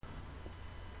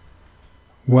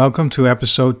Welcome to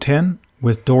episode 10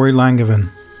 with Dori Langevin.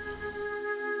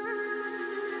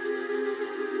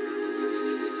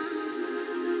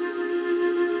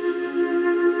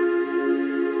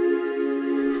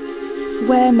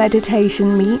 Where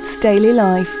meditation meets daily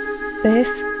life, this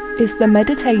is the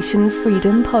Meditation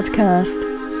Freedom Podcast.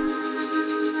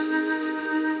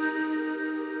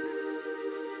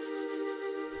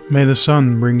 May the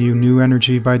sun bring you new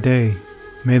energy by day.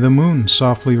 May the moon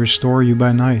softly restore you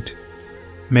by night.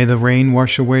 May the rain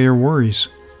wash away your worries.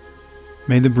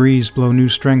 May the breeze blow new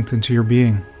strength into your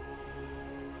being.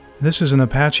 This is an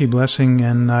Apache blessing,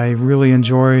 and I really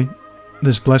enjoy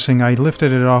this blessing. I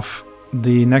lifted it off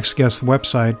the next guest's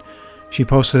website. She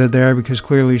posted it there because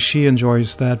clearly she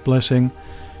enjoys that blessing.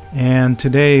 And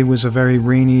today was a very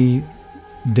rainy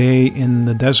day in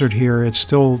the desert here. It's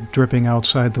still dripping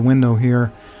outside the window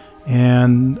here.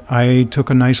 And I took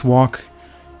a nice walk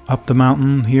up the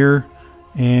mountain here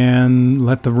and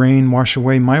let the rain wash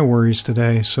away my worries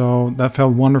today. So that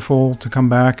felt wonderful to come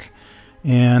back,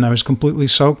 and I was completely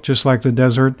soaked just like the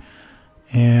desert,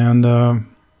 and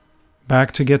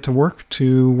back to get to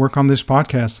work on this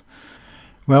podcast.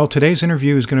 Well, today's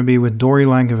interview is going to be with Dori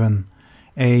Langevin,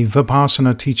 a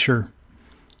Vipassana teacher.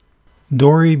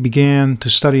 Dori began to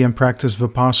study and practice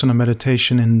Vipassana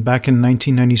meditation back in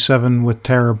 1997 with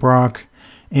Tara Brach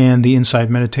and the Insight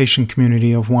Meditation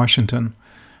Community of Washington,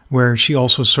 where she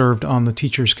also served on the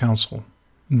Teachers Council.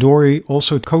 Dori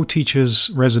also co-teaches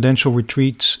residential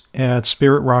retreats at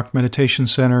Spirit Rock Meditation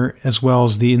Center as well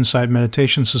as the Insight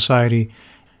Meditation Society,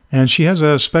 and she has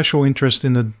a special interest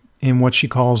in what she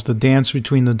calls the dance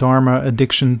between the Dharma,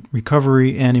 addiction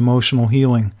recovery, and emotional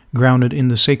healing, grounded in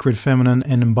the sacred feminine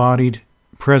and embodied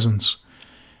presence,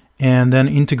 and then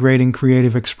integrating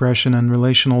creative expression and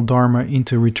relational Dharma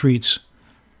into retreats.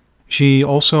 She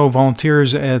also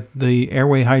volunteers at the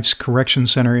Airway Heights Correction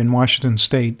Center in Washington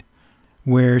State,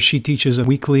 where she teaches a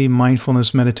weekly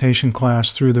mindfulness meditation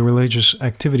class through the Religious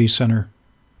Activities Center.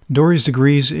 Dori's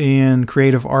degrees in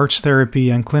creative arts therapy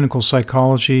and clinical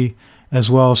psychology, as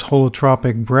well as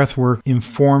holotropic breathwork,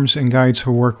 informs and guides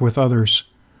her work with others.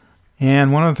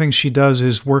 And one of the things she does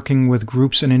is working with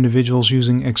groups and individuals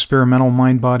using experimental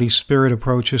mind-body-spirit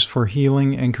approaches for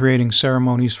healing and creating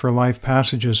ceremonies for life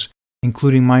passages,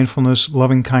 including mindfulness,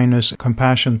 loving-kindness,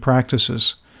 compassion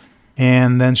practices.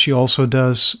 And then she also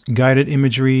does guided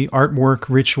imagery, artwork,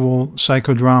 ritual,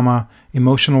 psychodrama,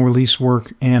 emotional release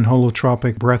work, and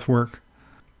holotropic breathwork.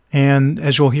 And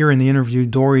as you'll hear in the interview,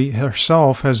 Dori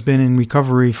herself has been in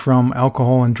recovery from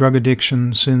alcohol and drug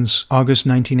addiction since August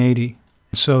 1980.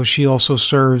 So she also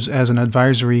serves as an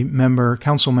advisory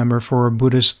council member for a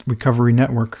Buddhist recovery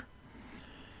network.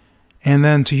 And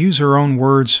then, to use her own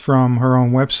words from her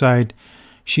own website,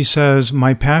 she says,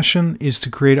 "My passion is to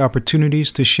create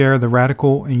opportunities to share the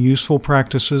radical and useful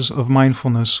practices of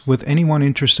mindfulness with anyone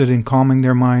interested in calming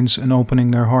their minds and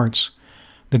opening their hearts.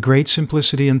 The great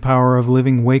simplicity and power of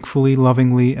living wakefully,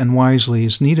 lovingly, and wisely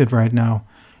is needed right now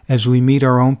as we meet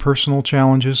our own personal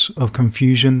challenges of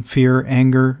confusion, fear,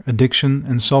 anger, addiction,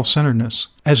 and self-centeredness,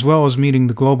 as well as meeting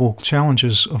the global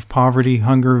challenges of poverty,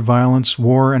 hunger, violence,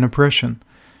 war, and oppression.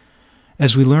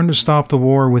 As we learn to stop the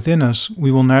war within us, we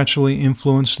will naturally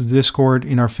influence the discord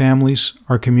in our families,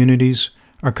 our communities,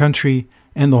 our country,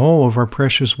 and the whole of our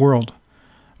precious world.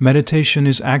 Meditation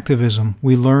is activism.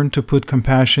 We learn to put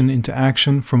compassion into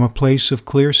action from a place of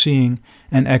clear seeing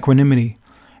and equanimity.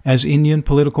 As Indian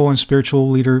political and spiritual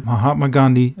leader Mahatma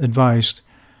Gandhi advised,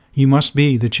 you must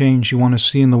be the change you want to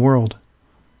see in the world."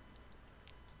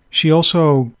 She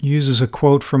also uses a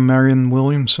quote from Marianne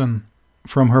Williamson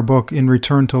from her book In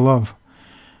Return to Love,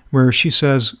 where she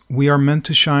says, "We are meant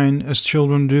to shine as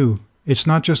children do. It's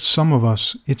not just some of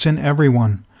us, it's in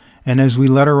everyone. And as we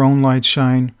let our own light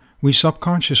shine, we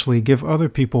subconsciously give other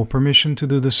people permission to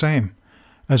do the same.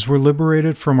 As we're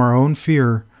liberated from our own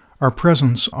fear, our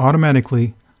presence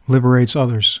automatically liberates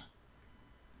others."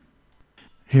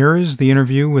 Here is the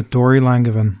interview with Dori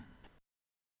Langevin.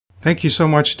 Thank you so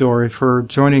much, Dori, for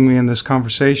joining me in this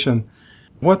conversation.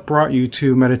 What brought you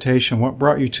to meditation? What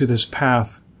brought you to this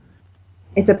path?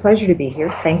 It's a pleasure to be here.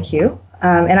 Thank you.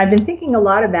 And I've been thinking a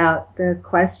lot about the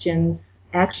questions,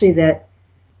 actually, that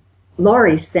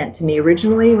Laurie sent to me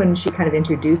originally when she kind of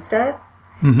introduced us.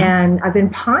 Mm-hmm. And I've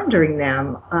been pondering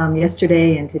them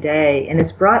yesterday and today, and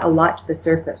it's brought a lot to the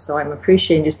surface. So I'm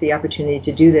appreciating just the opportunity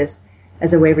to do this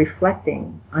as a way of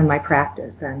reflecting on my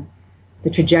practice and the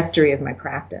trajectory of my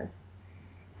practice.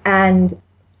 And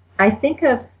I think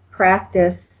of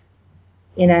practice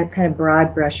in a kind of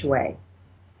broad brush way.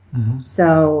 Mm-hmm.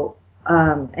 So,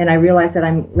 and I realize that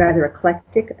I'm rather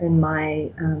eclectic in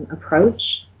my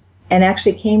approach. and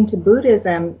actually came to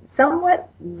Buddhism somewhat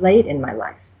late in my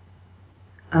life.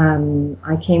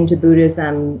 I came to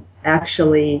Buddhism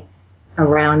actually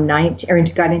around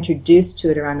got introduced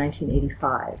to it around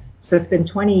 1985. So it's been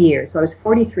 20 years. So I was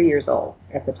 43 years old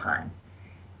at the time.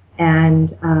 And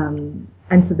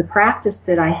so the practice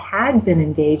that I had been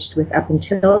engaged with up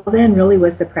until then really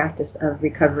was the practice of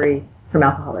recovery from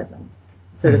alcoholism.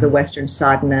 Sort of the Western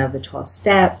sadhana of the 12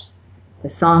 steps, the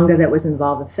sangha that was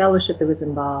involved, the fellowship that was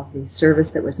involved, the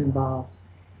service that was involved.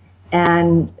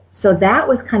 And so that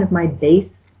was kind of my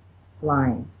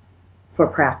baseline for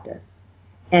practice.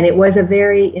 And it was a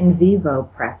very in vivo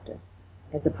practice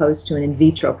as opposed to an in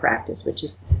vitro practice, which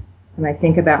is, when I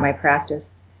think about my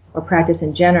practice or practice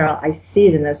in general, I see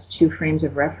it in those two frames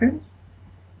of reference.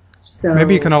 So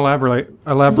maybe you can elaborate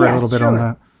a little bit on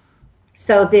that.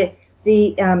 So the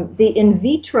in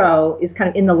vitro is kind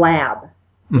of in the lab,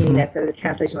 meaning that's the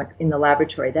translation, like in the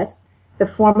laboratory. That's the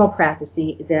formal practice,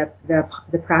 the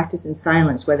practice in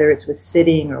silence, whether it's with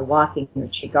sitting or walking or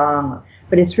qigong,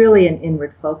 but it's really an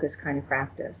inward focus kind of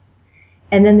practice.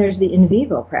 And then there's the in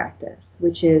vivo practice,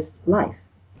 which is life.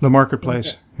 The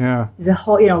marketplace, yeah. The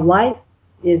whole, life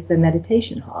is the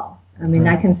meditation hall. I mean,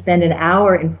 I can spend an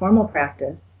hour in formal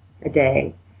practice a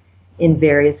day in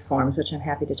various forms, which I'm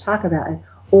happy to talk about.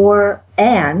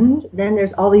 And then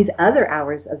there's all these other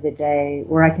hours of the day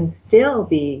where I can still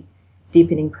be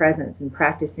deepening presence and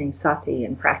practicing sati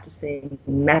and practicing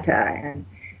metta and,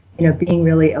 being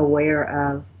really aware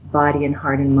of body and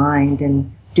heart and mind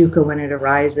and dukkha when it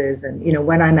arises and,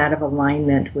 when I'm out of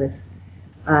alignment with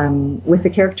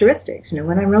the characteristics,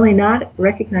 when I'm really not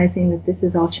recognizing that this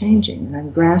is all changing and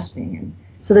I'm grasping. And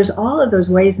so there's all of those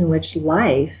ways in which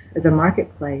life, the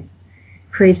marketplace,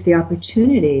 creates the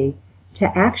opportunity to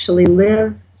actually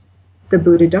live the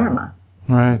Buddha Dharma.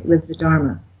 Right. Live the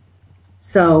Dharma.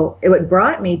 So what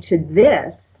brought me to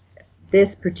this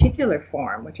particular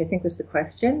form, which I think was the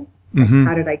question,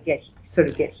 how did I get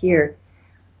here,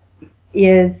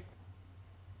 is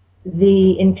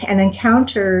an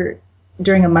encounter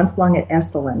during a month long at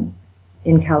Esalen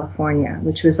in California,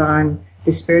 which was on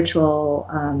the spiritual,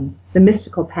 the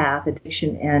mystical path,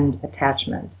 addiction and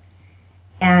attachment.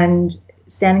 And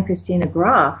Stan and Christina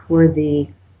Groff were the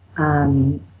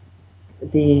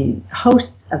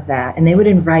hosts of that, and they would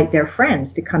invite their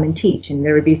friends to come and teach, and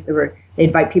they'd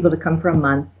invite people to come for a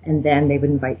month, and then they would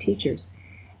invite teachers.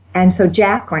 And so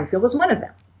Jack Kornfield was one of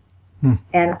them.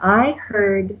 And I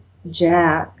heard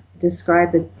Jack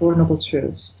describe the Four Noble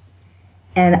Truths,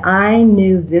 and I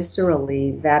knew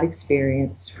viscerally that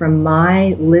experience from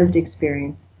my lived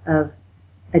experience of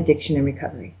addiction and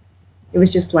recovery. It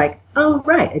was just like, oh,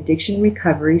 right, addiction,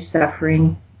 recovery,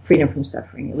 suffering, freedom from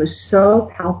suffering. It was so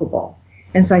palpable.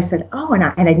 And so I said, oh, and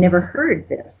I'd never heard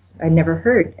this. I'd never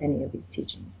heard any of these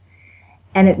teachings.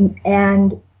 And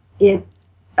it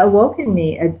awoke in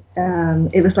me,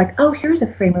 it was like, oh, here's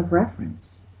a frame of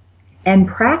reference. And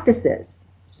practices,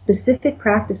 specific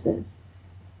practices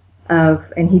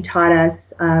and he taught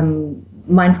us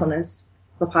mindfulness,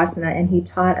 Vipassana, and he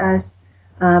taught us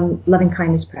loving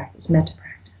kindness practice, metta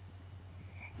practice.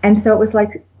 And so it was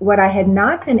like what I had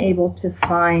not been able to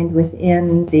find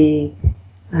within the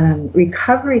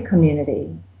recovery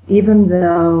community, even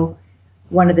though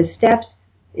one of the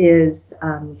steps is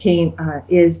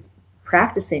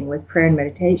practicing with prayer and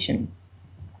meditation.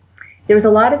 There was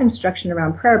a lot of instruction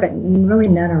around prayer, but really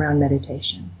none around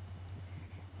meditation.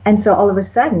 And so all of a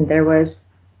sudden there was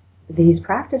these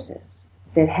practices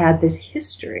that had this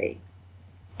history.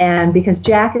 And because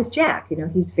Jack is Jack,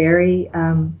 he's very,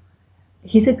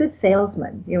 he's a good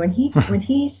salesman. When he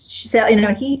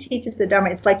teaches the Dharma,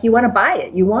 it's like you want to buy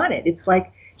it, you want it. It's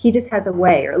like he just has a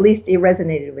way, or at least it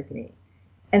resonated with me.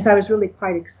 And so I was really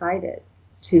quite excited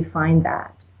to find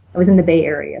that. I was in the Bay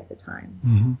Area at the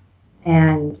time,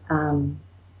 and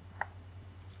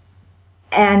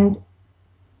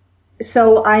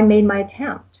so I made my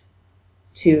attempt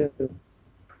to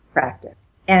practice,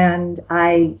 and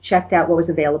I checked out what was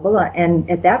available. And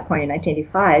at that point in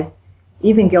 1985.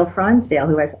 Even Gil Fronsdale,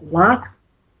 who has lots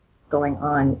going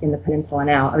on in the peninsula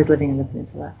now, I was living in the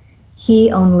peninsula, he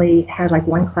only had like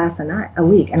one class a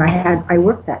week, and I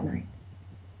worked that night.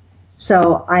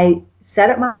 So I set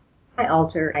up my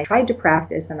altar, I tried to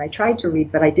practice, and I tried to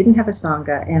read, but I didn't have a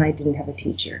sangha, and I didn't have a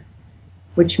teacher,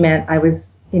 which meant I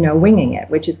was, winging it,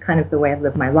 which is kind of the way I've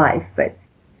lived my life. But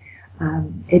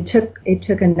it took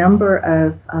a number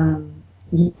of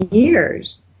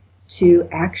years to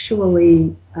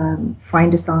actually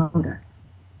find a sangha.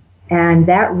 And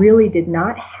that really did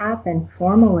not happen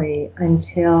formally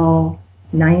until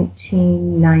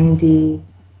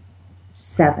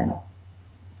 1997.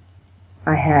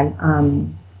 I had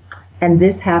And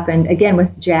this happened, again,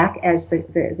 with Jack as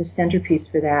the centerpiece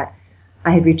for that.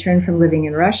 I had returned from living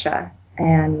in Russia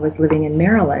and was living in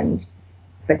Maryland,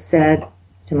 but said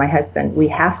to my husband, we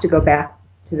have to go back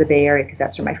to the Bay Area because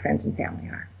that's where my friends and family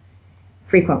are,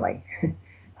 frequently.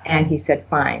 And he said,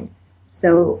 fine.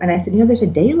 So, and I said, there's a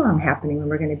day-long happening when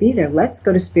we're going to be there. Let's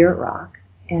go to Spirit Rock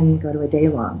and go to a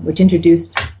day-long, which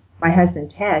introduced my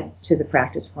husband, Ted, to the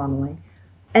practice formally.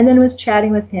 And then was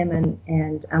chatting with him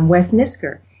and Wes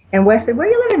Nisker. And Wes said, where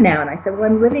are you living now? And I said, well,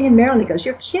 I'm living in Maryland. He goes,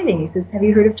 you're kidding. He says, have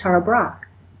you heard of Tara Brach?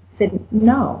 I said,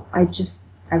 no,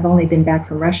 I've only been back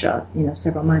from Russia,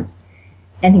 several months.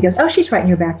 And he goes, oh, she's right in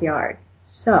your backyard.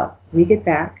 So we get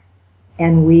back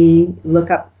and we look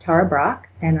up Tara Brach,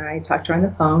 and I talked to her on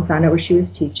the phone, found out where she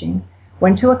was teaching,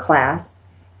 went to a class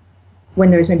when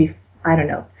there was maybe,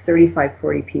 35,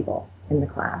 40 people in the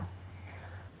class.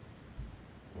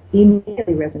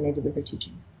 Immediately resonated with her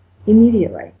teachings.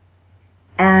 Immediately.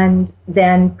 And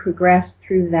then progressed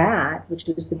through that, which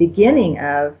was the beginning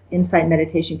of Insight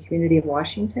Meditation Community of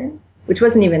Washington, which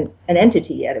wasn't even an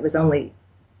entity yet. It was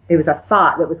a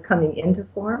thought that was coming into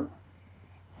form.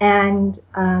 And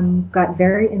got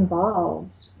very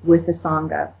involved with the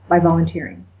Sangha by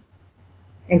volunteering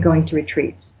and going to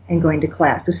retreats and going to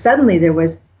class. So suddenly there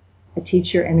was a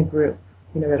teacher and a group.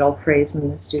 That old phrase, when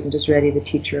the student is ready, the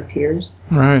teacher appears.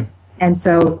 Right. And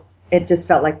so it just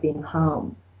felt like being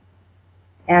home.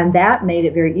 And that made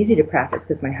it very easy to practice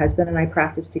because my husband and I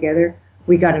practiced together.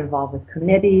 We got involved with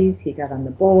committees. He got on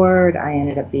the board. I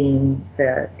ended up being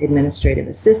the administrative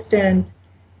assistant,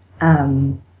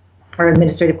 or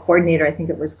administrative coordinator, I think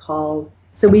it was called.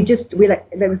 So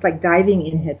it was like diving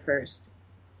in head first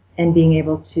and being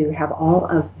able to have all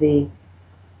of the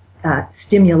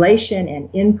stimulation and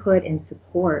input and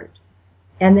support,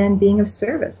 and then being of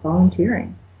service,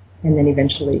 volunteering, and then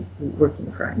eventually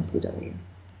working for MCW.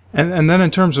 And then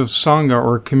in terms of Sangha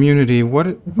or community,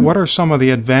 what are some of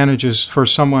the advantages for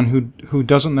someone who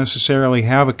doesn't necessarily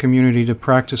have a community to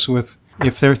practice with?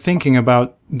 If they're thinking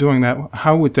about doing that,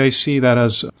 how would they see that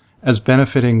as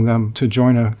benefiting them to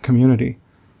join a community?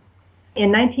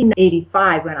 In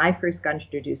 1985, when I first got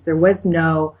introduced, there was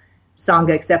no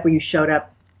Sangha except where you showed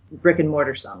up, brick and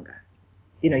mortar Sangha.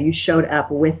 You showed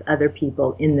up with other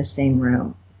people in the same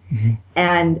room. Mm-hmm.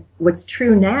 And what's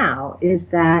true now is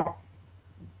that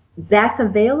that's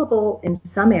available in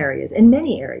some areas, in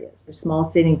many areas. There's small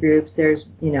sitting groups, there's,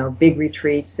 big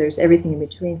retreats, there's everything in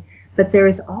between. But there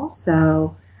is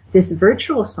also this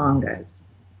virtual Sanghas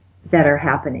that are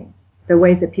happening. The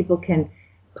ways that people can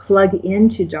plug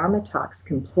into Dharma talks,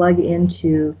 can plug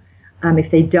into,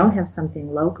 if they don't have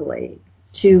something locally,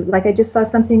 to, like I just saw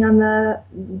something on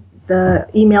the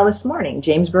email this morning.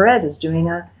 James Perez is doing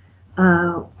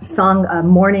a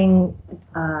morning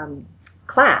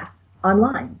class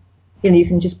online. You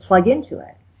can just plug into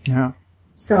it. Yeah.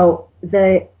 So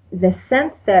the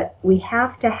sense that we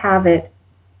have to have it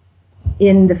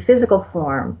in the physical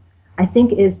form, I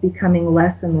think, is becoming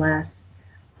less and less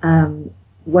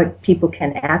what people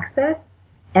can access,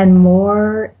 and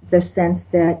more the sense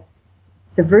that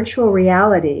the virtual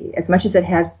reality, as much as it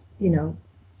has,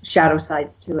 shadow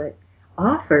sides to it,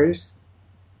 offers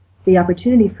the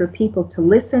opportunity for people to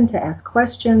listen, to ask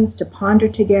questions, to ponder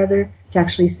together, to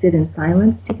actually sit in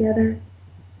silence together,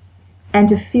 and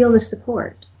to feel the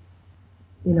support.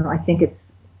 I think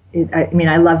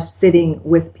I love sitting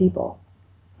with people.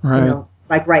 Right.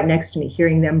 Like right next to me,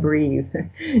 hearing them breathe,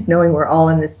 knowing we're all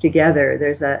in this together.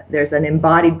 There's an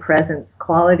embodied presence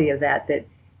quality of that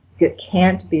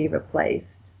can't be replaced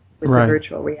with right. the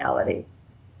virtual reality.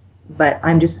 But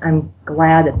I'm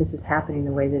glad that this is happening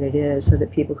the way that it is, so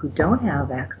that people who don't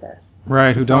have access,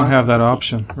 right, who don't have that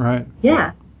option, right,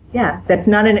 yeah, that's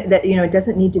not it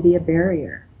doesn't need to be a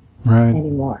barrier, right,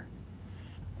 anymore.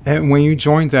 And when you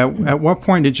joined that, at what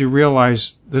point did you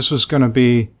realize this was going to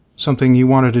be something you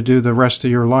wanted to do the rest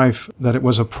of your life, that it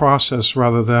was a process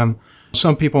rather than,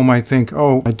 some people might think,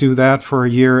 oh, I do that for a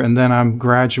year and then I'm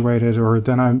graduated, or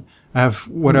then I have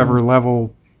whatever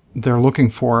level they're looking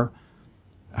for.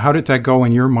 How did that go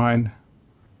in your mind?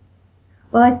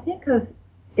 Well, I think of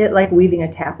it like weaving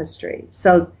a tapestry.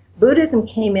 So Buddhism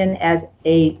came in as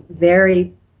a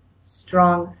very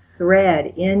strong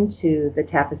thread into the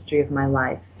tapestry of my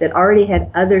life that already had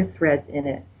other threads in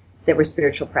it that were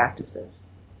spiritual practices.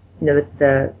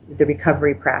 The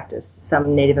recovery practice,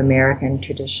 some Native American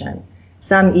tradition,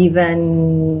 some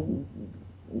even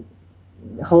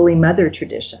Holy Mother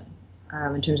tradition,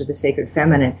 in terms of the sacred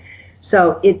feminine.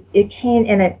 So it came,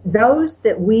 and those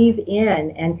that weave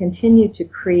in and continue to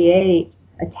create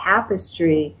a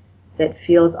tapestry that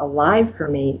feels alive for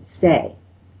me stay.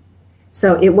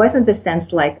 So it wasn't the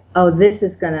sense like, oh, this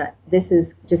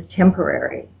is just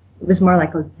temporary. It was more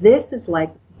like, oh, this is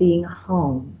like being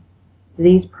home.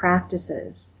 These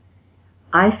practices,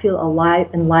 I feel alive,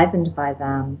 enlivened by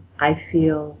them. I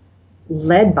feel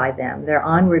led by them. They're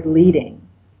onward leading.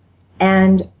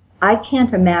 And I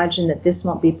can't imagine that this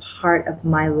won't be part of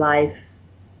my life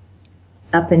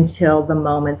up until the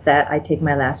moment that I take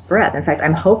my last breath. In fact,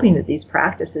 I'm hoping that these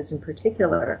practices in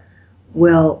particular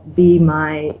will be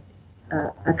my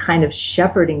a kind of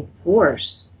shepherding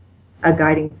force, a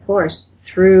guiding force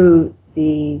through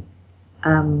the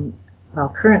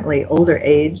currently older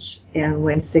age and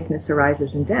when sickness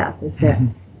arises in death. Is that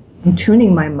I'm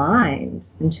tuning my mind,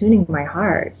 I'm tuning my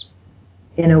heart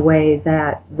in a way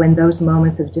that when those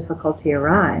moments of difficulty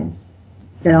arise,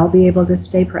 that I'll be able to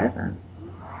stay present.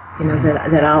 You know,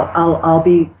 that I'll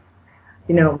be,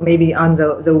 you know, maybe on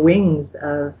the wings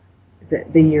of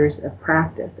the years of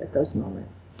practice at those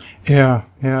moments. Yeah.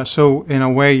 So in a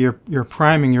way, you're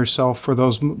priming yourself for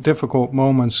those difficult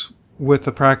moments with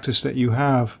the practice that you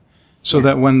have, so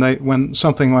that when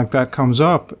something like that comes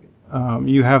up,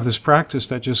 you have this practice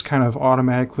that just kind of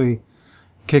automatically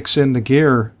kicks into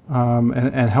gear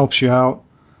and helps you out.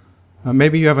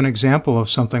 Maybe you have an example of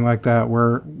something like that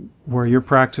where your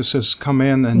practice has come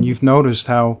in and you've noticed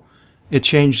how it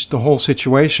changed the whole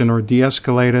situation or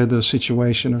de-escalated the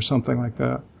situation or something like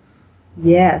that.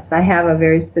 Yes, I have a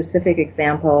very specific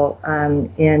example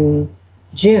in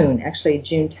June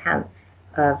 10th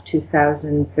of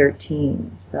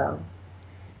 2013. So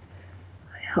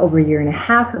over a year and a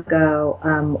half ago,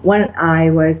 when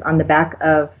I was on the back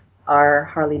of our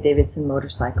Harley-Davidson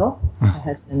motorcycle. My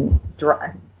husband,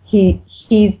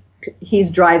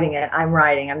 he's driving it, I'm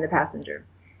riding, I'm the passenger.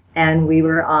 And we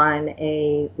were on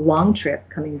a long trip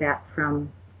coming back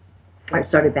I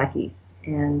started back east.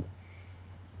 And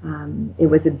it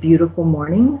was a beautiful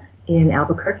morning in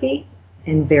Albuquerque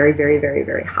and very, very, very,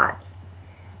 very hot.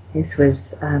 This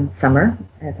was summer,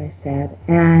 as I said.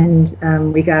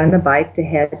 And we got on the bike to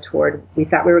head we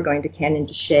thought we were going to Canyon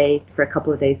de Chelly for a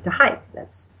couple of days to hike.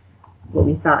 That's what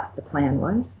we thought the plan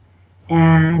was.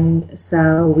 And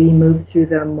so we moved through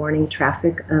the morning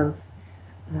traffic of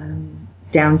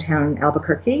downtown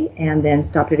Albuquerque and then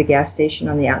stopped at a gas station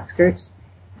on the outskirts,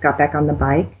 got back on the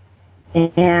bike,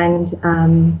 and,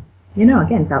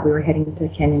 again, thought we were heading to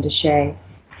Canyon de Chelly.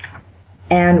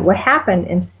 And what happened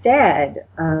instead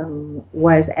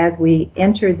was as we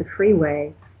entered the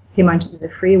freeway, came onto the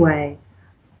freeway,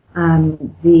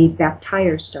 the back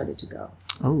tires started to go.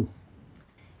 Oh.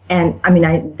 And I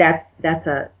mean, that's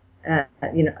the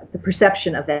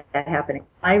perception of that happening.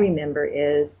 I remember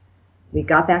is we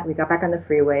got back on the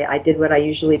freeway. I did what I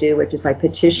usually do, which is I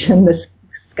petitioned the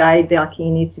sky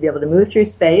Dakinis to be able to move through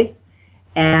space,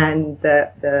 and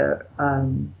the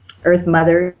Earth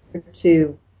Mother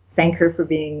to thank her for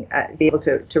be able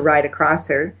to ride across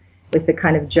her with the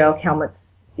kind of joke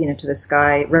helmets, to the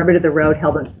sky, rubber to the road,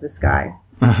 helmets to the sky.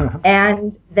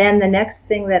 And then the next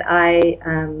thing that I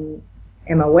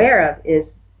am aware of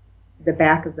is the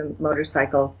back of the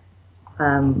motorcycle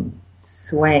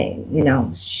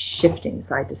swaying, shifting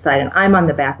side to side. And I'm on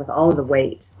the back with all of the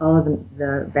weight, all of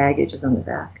the baggage is on the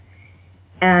back.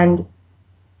 And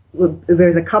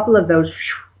there's a couple of those,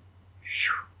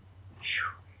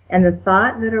 and the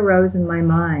thought that arose in my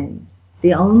mind,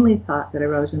 the only thought that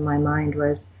arose in my mind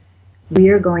was, we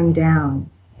are going down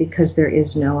because there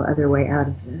is no other way out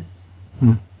of this.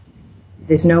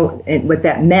 There's and what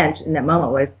that meant in that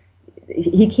moment was,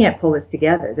 he can't pull this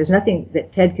together. There's nothing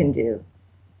that Ted can do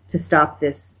to stop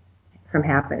this from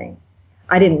happening.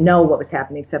 I didn't know what was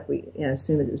happening except we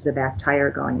assumed it was the back tire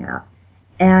going out.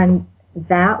 And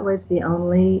that was the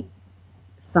only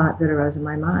thought that arose in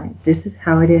my mind. This is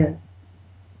how it is.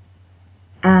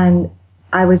 And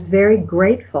I was very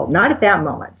grateful, not at that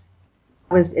moment.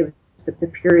 It was the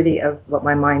purity of what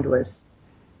my mind was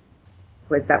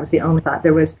that was the only thought.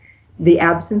 There was the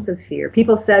absence of fear.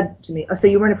 People said to me, oh, so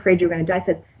you weren't afraid you were going to die? I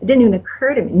said, it didn't even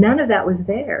occur to me. None of that was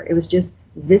there. It was just,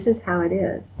 this is how it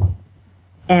is.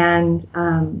 And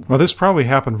well, this probably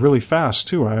happened really fast,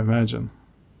 too, I imagine.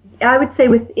 I would say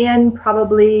within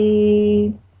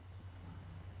probably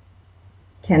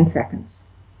 10 seconds.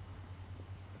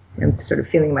 I'm sort of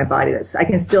feeling my body. I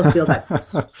can still feel that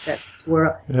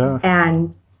swirl. Yeah.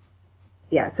 And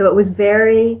yeah, so it was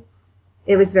very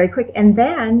quick. And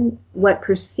then what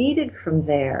proceeded from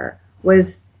there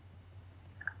was,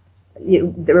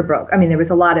 there was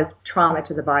a lot of trauma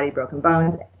to the body, broken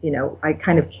bones. I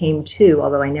kind of came to,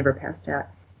 although I never passed out,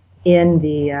 in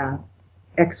the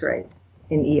X-ray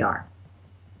in ER.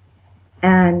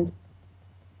 And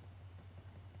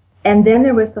And then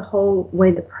there was the whole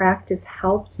way the practice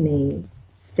helped me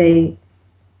stay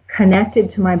connected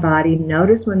to my body,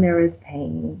 notice when there was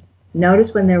pain,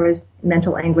 notice when there was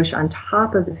mental anguish on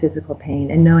top of the physical pain,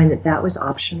 and knowing that that was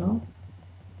optional.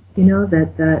 You know,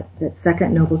 that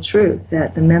second noble truth,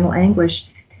 that the mental anguish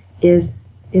is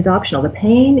optional. The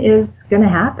pain is going to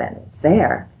happen. It's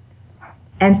there.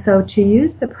 And so to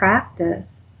use the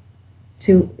practice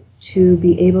to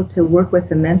be able to work with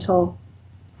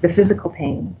the physical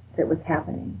pain that was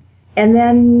happening, and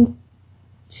then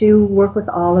to work with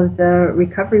all of the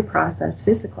recovery process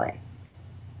physically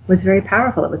was very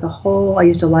powerful. It was I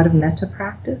used a lot of metta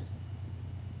practice.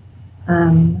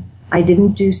 I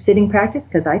didn't do sitting practice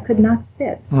because I could not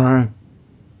sit. Right.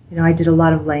 You know, I did a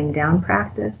lot of laying down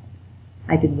practice.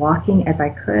 I did walking as I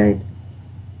could.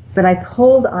 But I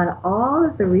pulled on all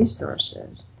of the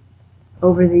resources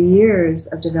over the years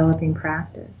of developing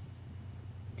practice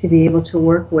to be able to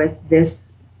work with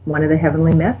this, one of the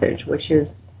heavenly message, which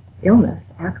is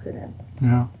illness, accident,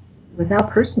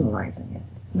 without personalizing it.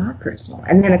 It's not personal.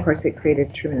 And then, of course, it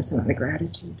created a tremendous amount of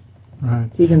gratitude to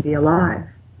even be alive.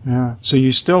 Yeah. So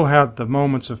you still had the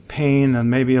moments of pain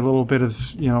and maybe a little bit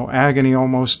of, agony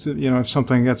almost, if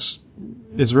something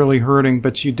is really hurting,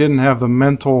 but you didn't have the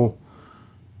mental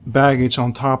baggage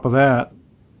on top of that,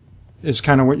 is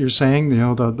kind of what you're saying,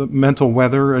 the mental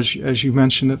weather, as you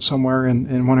mentioned it somewhere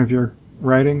in one of your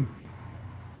writing.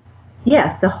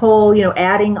 Yes, the whole,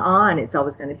 adding on, it's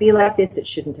always going to be like this, it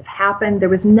shouldn't have happened. There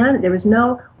was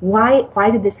no,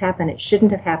 why did this happen? It shouldn't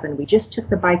have happened. We just took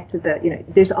the bike to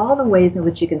there's all the ways in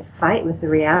which you can fight with the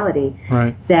reality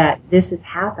that this has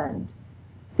happened.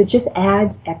 That just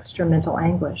adds extra mental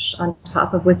anguish on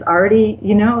top of what's already,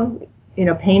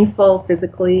 painful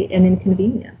physically and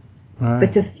inconvenient. Right.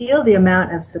 But to feel the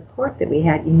amount of support that we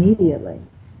had immediately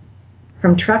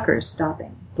from truckers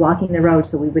stopping, blocking the road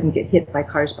so we wouldn't get hit by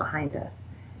cars behind us,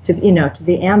 to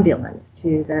the ambulance,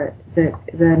 to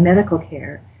the medical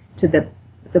care, to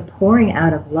the pouring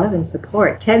out of love and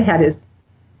support. Ted had his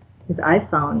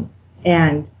iPhone,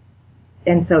 and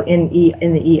so in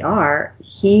the ER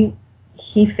he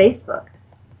Facebooked,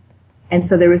 and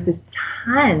so there was this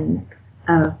ton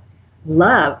of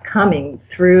love coming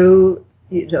through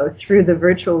the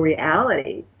virtual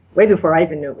reality way before I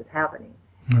even knew it was happening.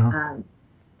 Yeah.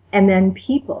 And then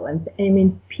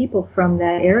people from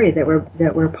that area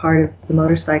that were part of the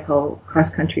motorcycle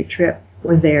cross-country trip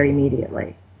were there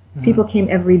immediately. Mm-hmm. People came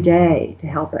every day to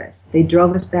help us. They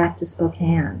drove us back to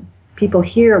Spokane. People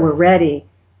here were ready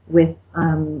with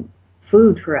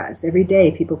food for us. Every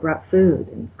day people brought food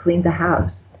and cleaned the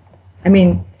house.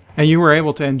 And you were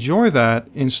able to enjoy that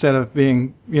instead of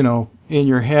being, in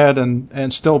your head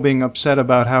and still being upset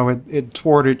about how it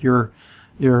thwarted your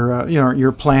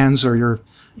plans or your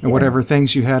whatever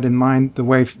things you had in mind, the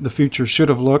way the future should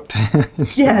have looked.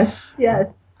 Yes.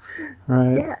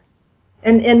 Right. Yes.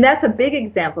 And that's a big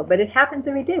example, but it happens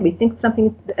every day. We think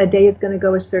a day is going to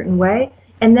go a certain way,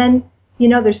 and then,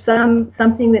 there's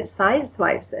something that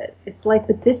sideswipes it. It's like,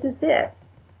 but this is it.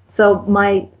 So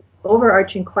my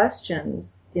overarching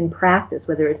questions in practice,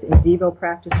 whether it's in vivo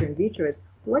practice or in vitro, is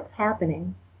what's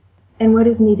happening and what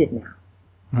is needed now?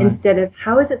 Right. Instead of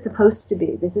how is it supposed to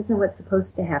be? This isn't what's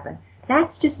supposed to happen.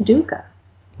 That's just dukkha.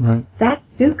 Right.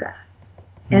 That's dukkha.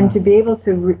 Yeah. And to be able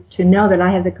to know that I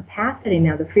have the capacity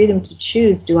now, the freedom to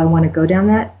choose, do I want to go down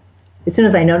that? As soon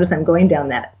as I notice I'm going down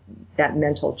that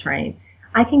mental train,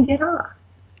 I can get off.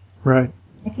 Right.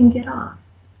 I can get off.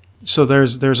 So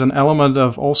there's an element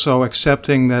of also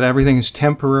accepting that everything is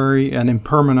temporary and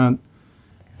impermanent,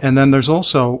 and then there's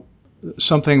also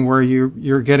something where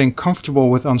you're getting comfortable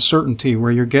with uncertainty,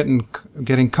 where you're getting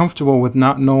comfortable with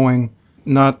not knowing,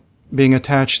 not being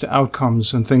attached to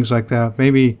outcomes and things like that.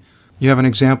 Maybe you have an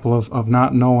example of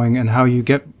not knowing and how you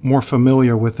get more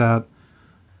familiar with that.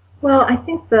 Well, I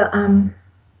think the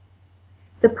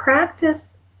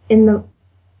practice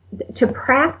to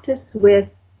practice with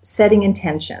setting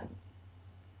intention,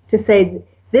 to say,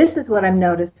 this is what I'm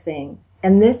noticing,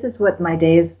 and this is what my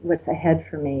day is, what's ahead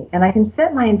for me. And I can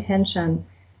set my intention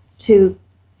to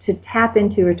tap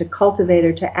into or to cultivate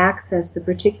or to access the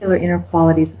particular inner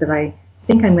qualities that I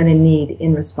think I'm going to need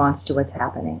in response to what's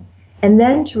happening. And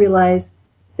then to realize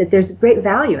that there's great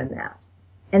value in that.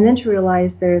 And then to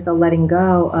realize there's a letting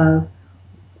go of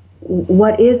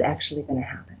what is actually going to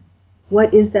happen.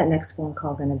 What is that next phone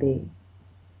call going to be?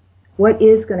 What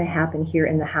is going to happen here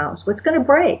in the house? What's going to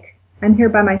break? I'm here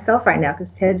by myself right now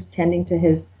because Ted's tending to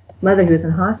his mother who's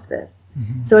in hospice.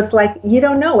 Mm-hmm. So it's like you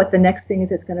don't know what the next thing is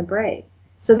that's going to break.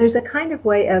 So there's a kind of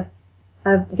way of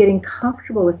getting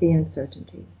comfortable with the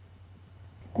uncertainty.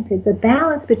 I say the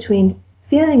balance between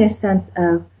feeling a sense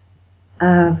of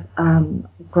of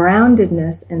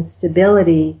groundedness and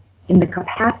stability in the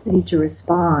capacity to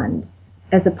respond,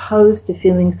 as opposed to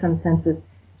feeling some sense of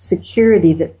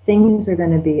security that things are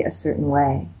going to be a certain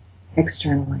way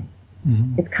externally.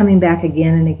 Mm-hmm. It's coming back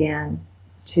again and again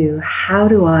to how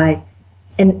do I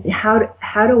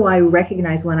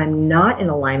recognize when I'm not in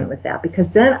alignment with that,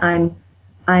 because then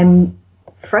I'm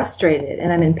frustrated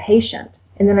and I'm impatient,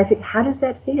 and then I think, how does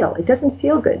that feel? It doesn't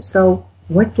feel good. So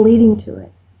what's leading to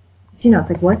it? It's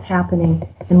like what's happening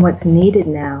and what's needed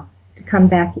now to come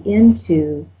back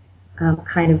into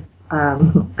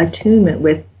attunement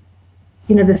with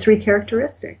the three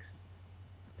characteristics.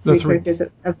 Three characters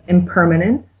of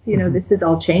impermanence. Mm-hmm. This is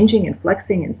all changing and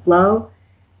flexing and flow.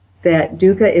 That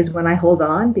dukkha is when I hold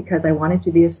on because I want it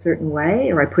to be a certain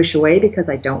way, or I push away because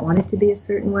I don't want it to be a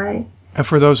certain way. And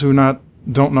for those who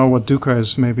don't know what dukkha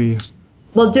is, maybe...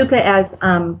 Well, dukkha as...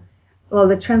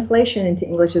 the translation into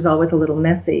English is always a little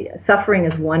messy. Suffering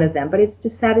is one of them, but it's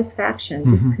dissatisfaction,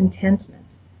 mm-hmm.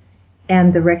 discontentment,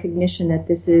 and the recognition that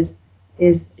this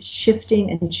is shifting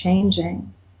and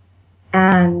changing.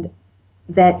 And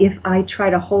that if I try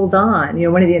to hold on,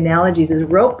 one of the analogies is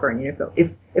rope burn.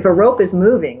 If a rope is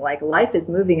moving, like life is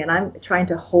moving, and I'm trying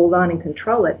to hold on and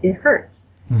control it, it hurts.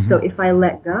 Mm-hmm. So if I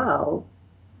let go,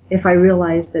 if I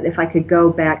realize that if I could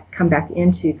come back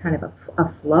into kind of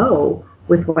a flow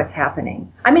with what's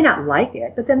happening, I may not like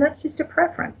it, but then that's just a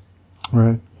preference.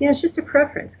 Right. It's just a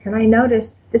preference. Can I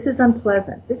notice this is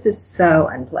unpleasant? This is so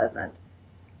unpleasant.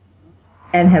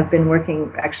 And have been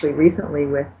working actually recently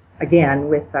with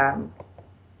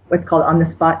what's called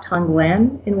on-the-spot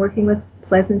Tonglen in working with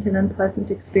pleasant and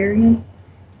unpleasant experience.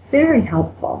 Very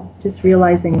helpful. Just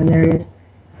realizing when there is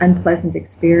unpleasant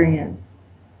experience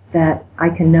that I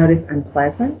can notice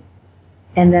unpleasant,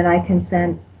 and then I can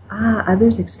sense,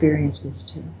 others experience this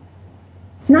too.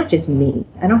 It's not just me.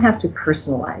 I don't have to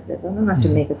personalize it. I don't have to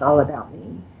make it all about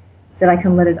me. That I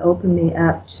can let it open me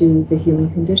up to the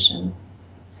human condition.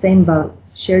 Same boat,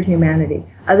 shared humanity.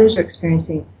 Others are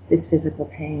experiencing this physical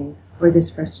pain, or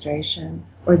this frustration,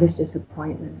 or this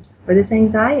disappointment, or this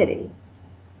anxiety,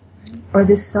 or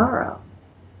this sorrow.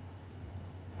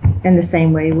 And the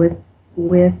same way with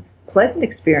pleasant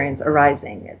experience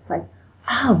arising. It's like,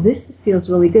 this feels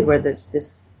really good, whether it's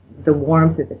the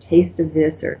warmth or the taste of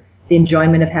this, or the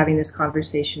enjoyment of having this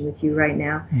conversation with you right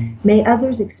now. May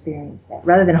others experience that,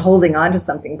 rather than holding on to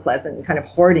something pleasant and kind of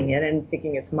hoarding it and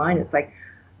thinking it's mine. It's like,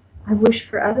 I wish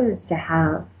for others to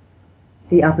have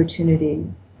the opportunity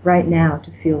right now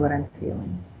to feel what I'm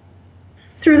feeling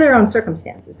through their own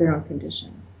circumstances, their own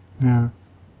conditions. Yeah.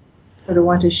 So to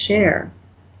want to share,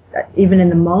 even in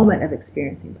the moment of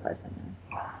experiencing pleasantness,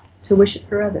 to wish it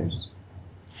for others.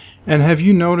 And have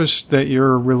you noticed that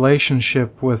your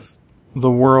relationship with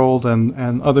the world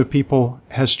and other people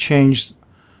has changed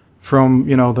from,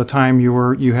 the time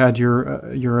you had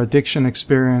your addiction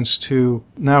experience to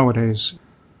nowadays?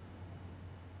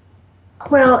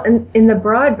 Well, in the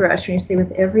broad brush, when you say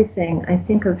with everything, I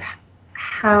think of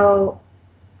how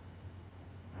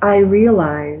I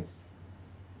realize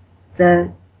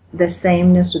the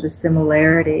sameness or the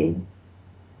similarity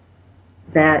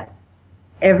that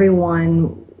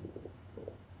everyone,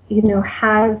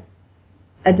 has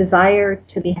a desire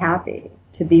to be happy,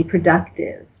 to be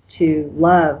productive, to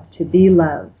love, to be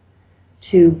loved,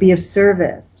 to be of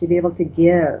service, to be able to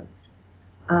give,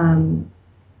 and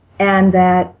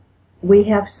that we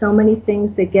have so many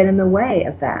things that get in the way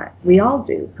of that. We all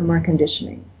do, from our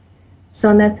conditioning. So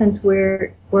in that sense,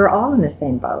 we're all in the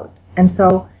same boat. And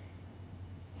so,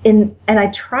 and I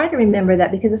try to remember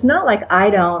that, because it's not like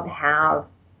I don't have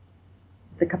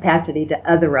the capacity to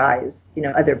otherize,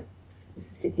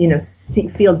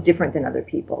 feel different than other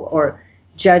people, or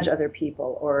judge other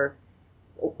people, or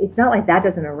it's not like that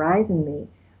doesn't arise in me.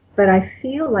 But I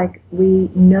feel like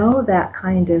we know that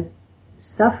kind of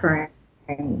suffering.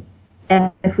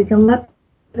 And if we can let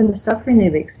the suffering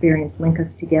they've experienced link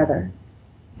us together,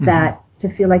 that to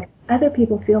feel like other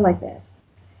people feel like this.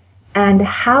 And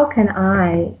how can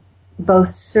I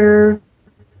both serve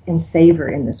and savor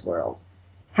in this world?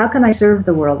 How can I serve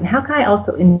the world? And how can I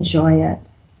also enjoy it?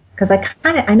 Because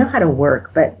I know how to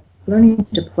work, but learning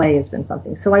to play has been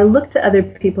something. So I look to other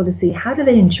people to see, how do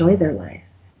they enjoy their life?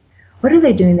 What are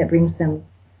they doing that brings them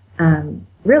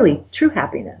really true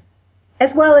happiness,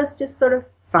 as well as just sort of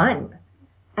fun?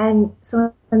 And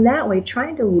so in that way,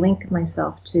 trying to link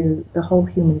myself to the whole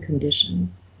human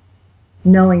condition,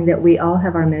 knowing that we all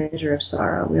have our measure of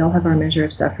sorrow, we all have our measure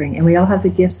of suffering, and we all have the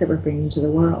gifts that we're bringing to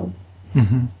the world.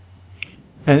 Mm-hmm.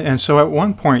 And so at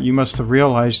one point you must have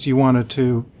realized you wanted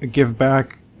to give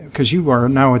back, because you are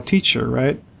now a teacher,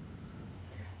 right?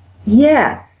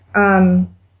 Yes.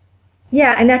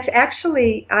 Yeah, and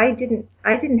actually, I didn't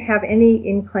have any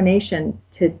inclination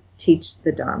to teach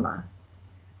the Dharma.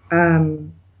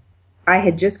 I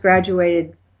had just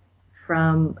graduated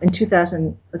in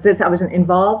 2000. I was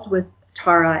involved with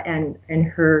Tara and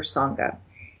her Sangha,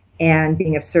 and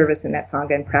being of service in that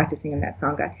Sangha and practicing in that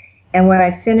Sangha. And when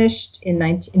I finished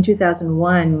in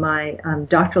 2001 my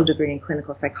doctoral degree in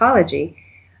clinical psychology,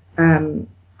 and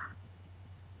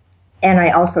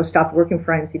I also stopped working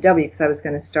for IMCW because I was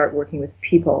going to start working with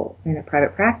people in a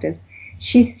private practice.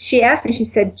 She asked me, she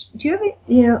said, do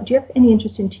you have any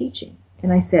interest in teaching?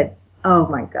 And I said, oh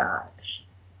my gosh,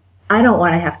 I don't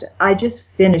want to have to, I just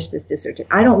finished this dissertation.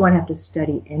 I don't want to have to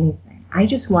study anything. I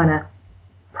just want to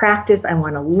practice. I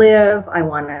want to live. I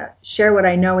want to share what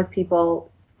I know with people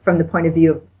from the point of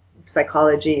view of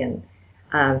psychology and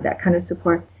that kind of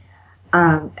support.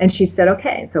 And she said,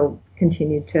 okay. So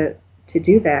continued to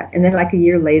do that. And then like a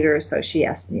year later or so, she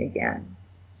asked me again.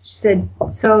 She said,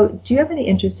 so do you have any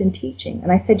interest in teaching?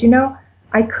 And I said,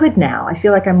 I could now. I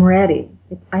feel like I'm ready.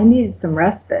 I needed some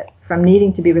respite from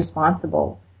needing to be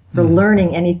responsible for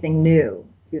learning anything new,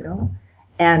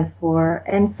 and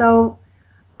so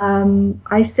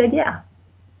I said, yeah.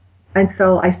 And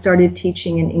so I started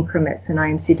teaching in increments in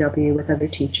IMCW with other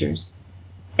teachers.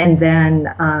 And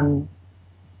then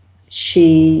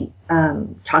she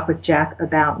talked with Jack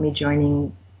about me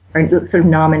joining, or sort of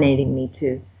nominating me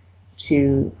to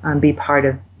be part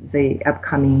of the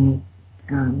upcoming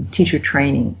teacher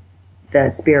training, the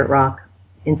Spirit Rock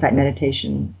Insight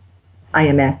Meditation,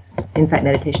 IMS, Insight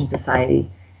Meditation Society.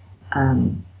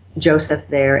 Joseph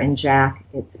there and Jack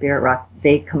at Spirit Rock,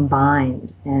 they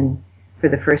combined and for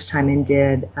the first time and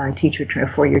did a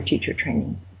 4-year teacher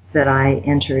training that I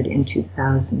entered in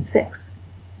 2006.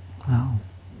 Wow.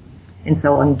 And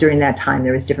so during that time,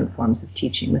 there was different forms of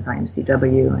teaching with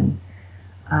IMCW and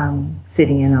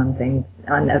sitting in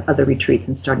on other retreats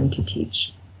and starting to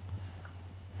teach.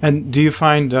 And do you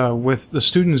find with the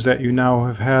students that you now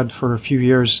have had for a few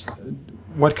years,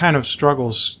 what kind of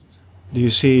struggles do you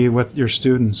see with your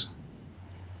students?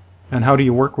 And how do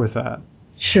you work with that?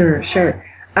 Sure.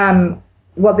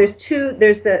 Well, there's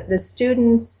the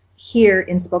students here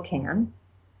in Spokane,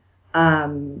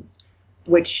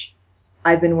 which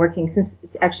I've been working since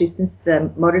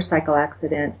the motorcycle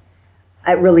accident.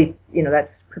 I really,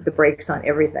 that's put the brakes on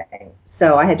everything.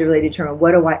 So I had to really determine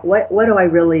what do I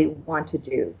really want to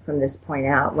do from this point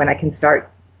out when I can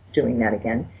start doing that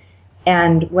again.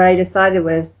 And what I decided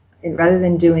was, rather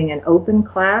than doing an open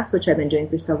class, which I've been doing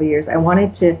for several years, I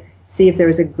wanted to see if there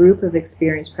was a group of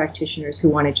experienced practitioners who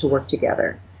wanted to work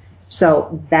together.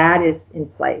 So that is in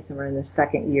place, and we're in the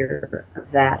second year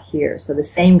of that here. So the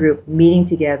same group meeting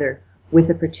together with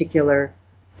a particular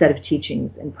set of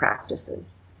teachings and practices.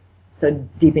 So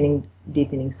deepening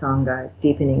Sangha,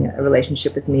 deepening a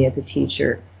relationship with me as a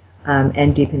teacher,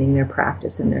 and deepening their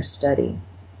practice and their study.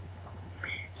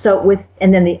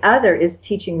 And then the other is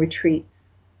teaching retreats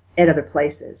at other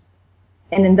places.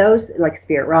 And in those, like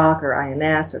Spirit Rock or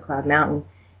IMS or Cloud Mountain,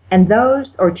 and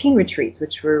those, or teen retreats,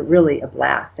 which were really a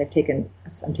blast. I'm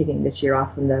taking this year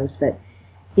off from those, but,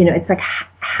 it's like,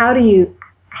 how to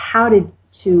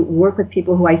work with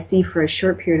people who I see for a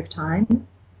short period of time,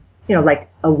 like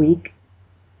a week,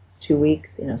 2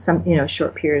 weeks,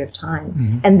 short period of time.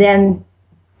 Mm-hmm. And then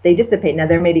they dissipate. Now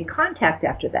there may be contact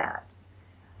after that.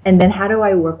 And then how do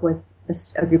I work with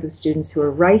a group of students who are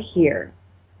right here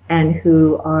and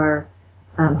who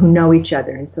know each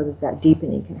other, and so that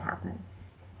deepening can happen.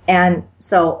 And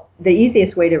so the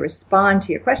easiest way to respond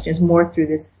to your question is more through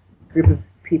this group of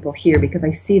people here, because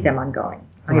I see them ongoing.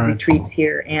 I have retreats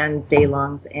here and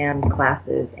day-longs and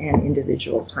classes and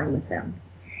individual time with them.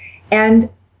 And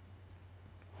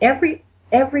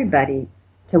everybody,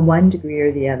 to one degree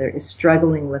or the other, is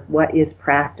struggling with what is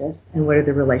practice and what are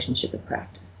the relationship of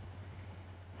practice.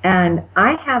 And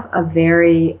I have a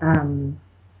very...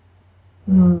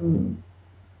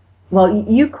 Well,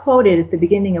 you quoted at the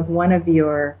beginning of one of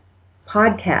your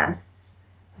podcasts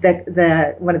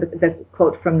the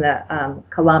quote from the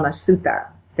Kalama Sutta,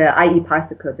 the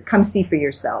Aipasako, the "Come see for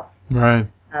yourself"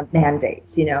 mandate.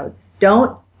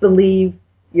 Don't believe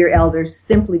your elders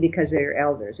simply because they're your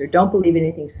elders, or don't believe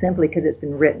anything simply because it's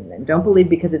been written, and don't believe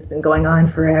because it's been going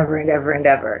on forever and ever and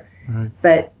ever. Right.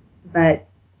 But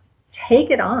take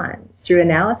it on through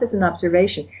analysis and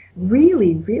observation.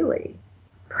 Really, really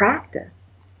practice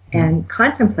and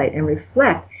contemplate and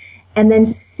reflect, and then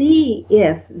see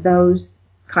if those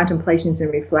contemplations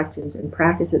and reflections and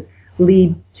practices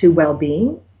lead to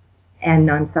well-being and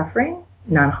non-suffering,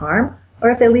 non-harm,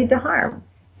 or if they lead to harm.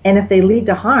 And if they lead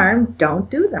to harm, don't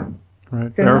do them.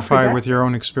 Right. Verify with your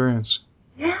own experience.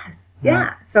 Yes.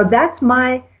 Yeah. So that's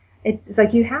my, It's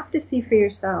like you have to see for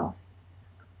yourself.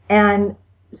 And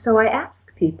so I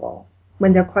ask people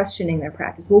when they're questioning their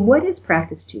practice, well, what is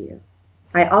practice to you?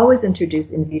 I always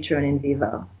introduce in vitro and in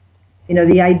vivo. You know,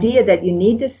 the idea that you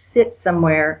need to sit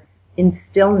somewhere in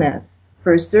stillness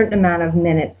for a certain amount of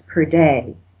minutes per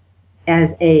day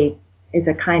as a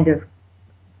kind of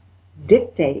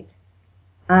dictate,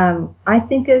 I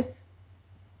think is,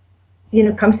 you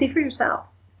know, come see for yourself.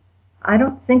 I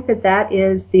don't think that that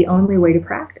is the only way to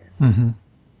practice. Mm-hmm.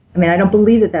 I mean, I don't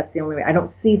believe that that's the only way. I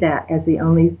don't see that as the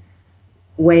only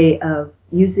way of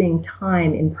using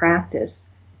time in practice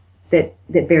that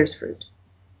bears fruit.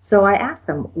 So I ask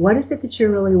them, what is it that you're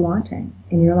really wanting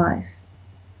in your life?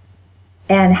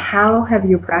 And how have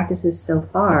your practices so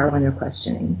far, when they're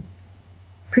questioning,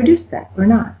 produced that or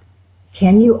not?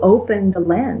 Can you open the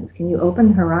lens? Can you open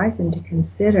the horizon to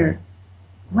consider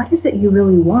what is it you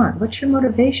really want? What's your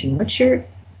motivation? What's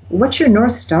your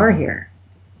North Star here?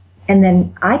 And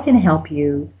then I can help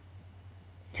you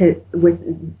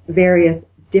with various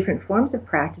different forms of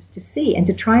practice to see and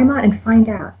to try them out and find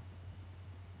out.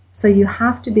 So you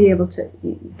have to be able to,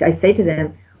 I say to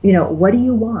them, you know, what do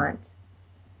you want?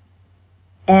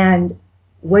 And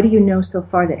what do you know so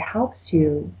far that helps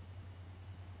you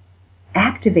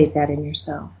activate that in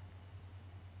yourself?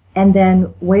 And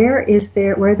then where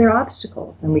are there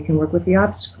obstacles? And we can work with the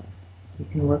obstacles. We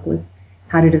can work with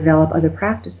how to develop other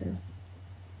practices.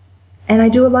 And I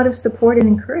do a lot of support and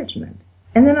encouragement.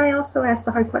 And then I also ask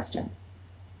the hard questions.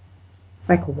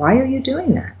 Like, why are you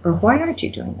doing that? Or why aren't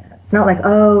you doing that? It's not like,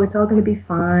 oh, it's all going to be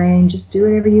fine, just do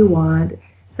whatever you want.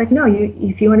 It's like, no,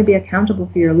 if you want to be accountable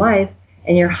for your life,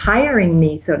 and you're hiring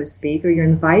me, so to speak, or you're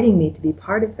inviting me to be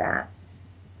part of that,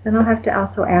 then I'll have to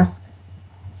also ask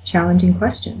challenging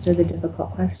questions or the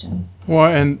difficult questions. Well,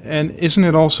 and isn't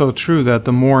it also true that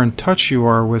the more in touch you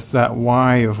are with that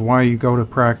why of why you go to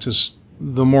practice,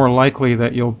 the more likely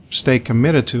that you'll stay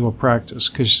committed to a practice?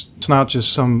 Because it's not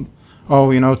just some, oh,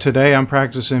 you know, today I'm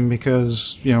practicing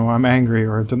because, you know, I'm angry,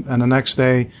 and the next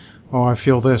day, oh, I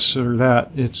feel this or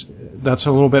that. That's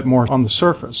a little bit more on the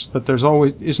surface, but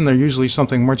isn't there usually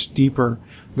something much deeper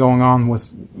going on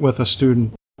with a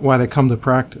student, why they come to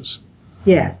practice?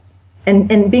 Yes.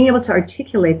 And being able to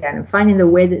articulate that and finding the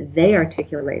way that they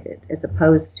articulate it, as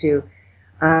opposed to,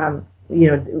 you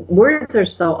know, words are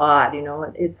so odd, you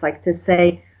know, it's like to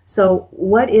say, so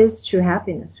what is true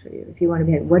happiness for you? If you want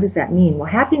to be, what does that mean? Well,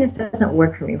 happiness doesn't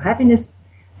work for me. Happiness,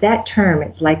 that term,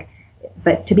 it's like,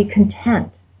 but to be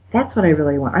content, that's what I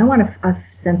really want. I want a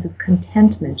sense of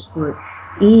contentment or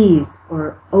ease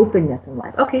or openness in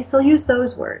life. Okay, so use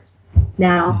those words.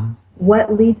 Now,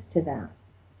 what leads to that?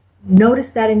 Notice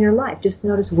that in your life. Just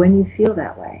notice when you feel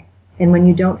that way and when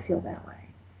you don't feel that way.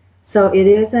 So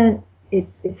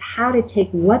it's how to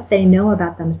take what they know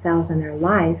about themselves and their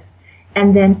life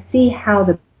and then see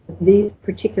how these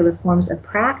particular forms of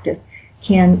practice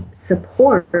can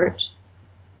support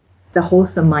the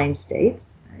wholesome mind states,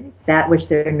 right? That which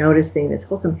they're noticing that's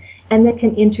wholesome, and that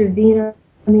can intervene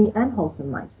in the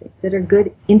unwholesome mind states that are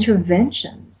good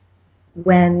interventions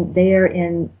when they are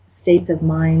in states of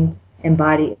mind and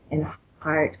body and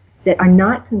heart that are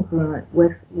not congruent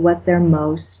with what they're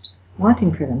most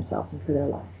wanting for themselves and for their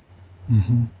life.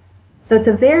 Mm-hmm. So it's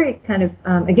a very kind of,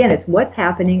 again, it's what's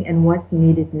happening and what's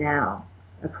needed now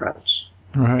approach.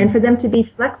 Right. And for them to be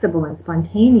flexible and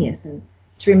spontaneous and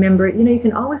to remember, you know, you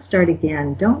can always start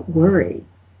again. Don't worry.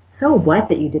 So what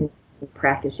that you didn't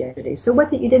practice yesterday? So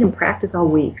what that you didn't practice all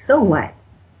week? So what?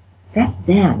 That's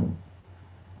then.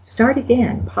 Start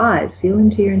again. Pause. Feel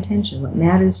into your intention, what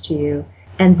matters to you,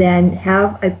 and then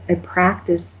have a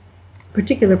practice,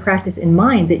 particular practice in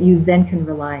mind that you then can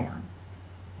rely on.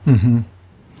 Mm-hmm.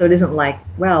 So it isn't like,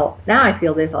 well, now I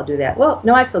feel this, I'll do that. Well,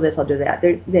 no, I feel this, I'll do that.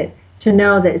 To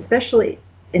know that, especially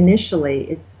initially,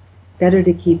 it's better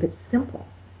to keep it simple.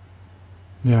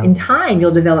 Yeah. In time,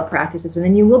 you'll develop practices, and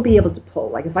then you will be able to pull.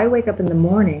 Like if I wake up in the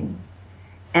morning,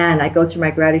 and I go through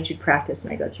my gratitude practice,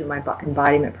 and I go through my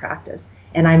embodiment practice,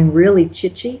 and I'm really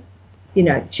chitchy. You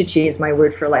know, chitchy is my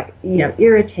word for like, you know,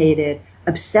 irritated,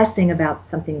 obsessing about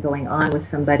something going on with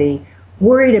somebody,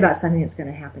 worried about something that's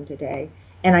going to happen today,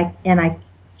 and I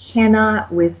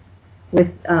cannot with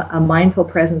a mindful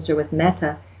presence or with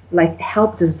metta like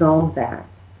help dissolve that.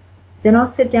 Then I'll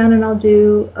sit down and I'll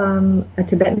do a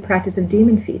Tibetan practice of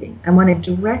demon feeding. I want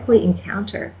to directly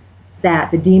encounter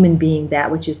that, the demon being that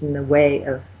which is in the way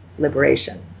of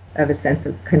liberation, of a sense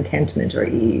of contentment or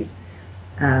ease,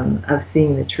 of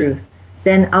seeing the truth.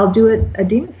 Then I'll do a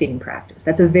demon feeding practice.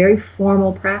 That's a very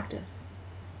formal practice.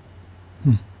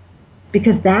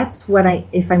 Because that's what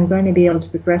if I'm going to be able to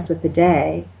progress with the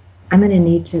day, I'm going to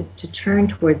need to turn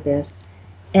toward this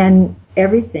And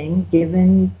everything,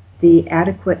 given the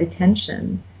adequate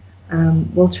attention,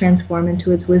 will transform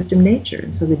into its wisdom nature.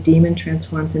 And so the demon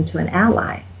transforms into an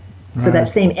ally. Right. So that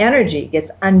same energy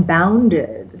gets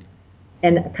unbounded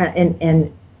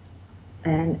and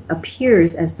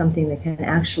appears as something that can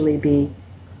actually be,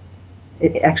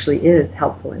 it actually is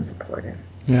helpful and supportive.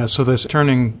 Yeah, so this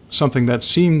turning something that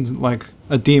seemed like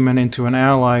a demon into an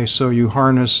ally, so you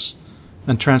harness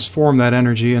and transform that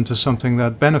energy into something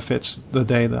that benefits the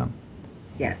day then.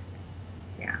 Yes.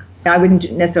 Yeah. Now, I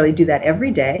wouldn't necessarily do that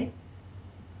every day.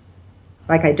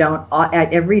 Like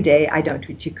every day I don't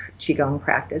do Qigong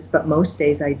practice, but most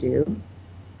days I do.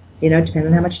 Depending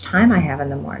on how much time I have in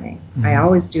the morning. Mm-hmm. I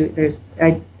always do.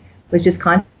 I was just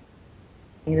contemplating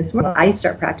this morning. I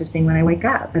start practicing when I wake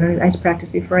up, and I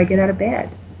practice before I get out of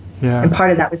bed. Yeah. And part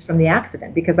of that was from the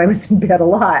accident, because I was in bed a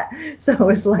lot. So it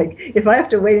was like, if I have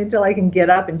to wait until I can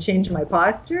get up and change my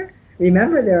posture,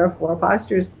 remember there are 4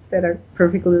 postures that are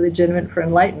perfectly legitimate for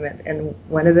enlightenment, and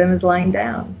one of them is lying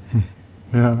down.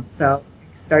 Yeah. So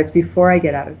it starts before I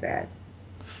get out of bed.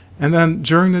 And then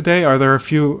during the day, are there a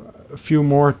few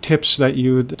more tips that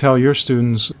you would tell your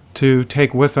students to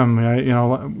take with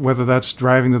them, whether that's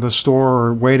driving to the store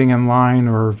or waiting in line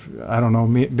or, I don't know,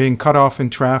 being cut off in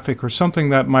traffic or something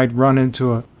that might run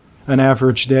into an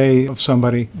average day of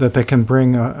somebody that they can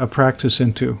bring a practice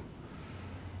into?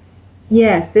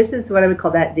 Yes, this is what I would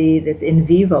call this in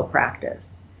vivo practice,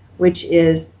 which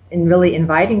is in really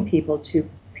inviting people to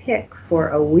pick for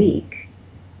a week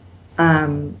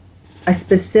a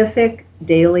specific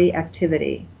daily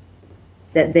activity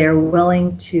that they're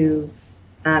willing to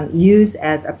use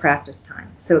as a practice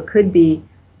time. So it could be,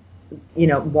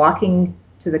 walking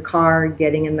to the car,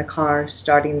 getting in the car,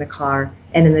 starting the car,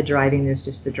 and in the driving, there's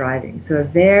just the driving. So a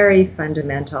very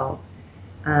fundamental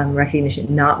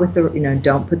recognition, not with the,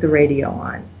 don't put the radio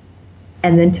on.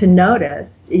 And then to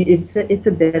notice, it's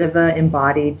a bit of an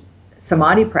embodied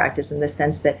samadhi practice in the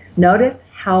sense that notice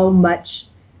how much,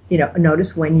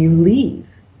 notice when you leave,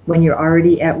 when you're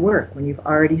already at work, when you're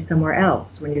already somewhere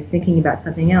else, when you're thinking about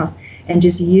something else, and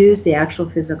just use the actual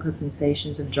physical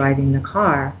sensations of driving the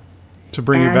car to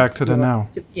bring you back to the now.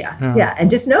 Yeah,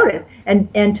 and just notice,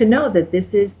 and to know that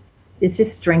this is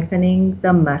strengthening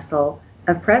the muscle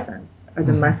of presence, or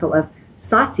the muscle of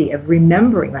sati, of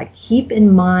remembering. Like, keep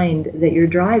in mind that you're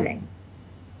driving,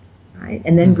 right?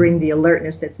 And then bring the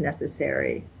alertness that's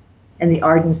necessary, and the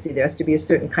ardency. There has to be a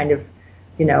certain kind of,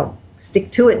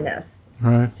 stick-to-itness.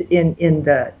 Right. In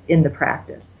the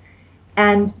practice,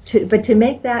 but to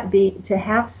make that be, to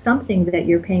have something that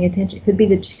you're paying attention. It could be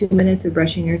the 2 minutes of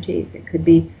brushing your teeth. It could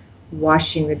be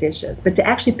washing the dishes. But to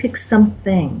actually pick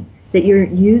something that you're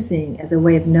using as a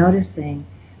way of noticing,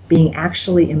 being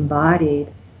actually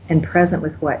embodied and present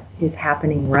with what is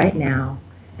happening right now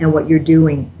and what you're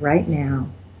doing right now,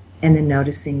 and then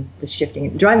noticing the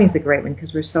shifting. Driving is a great one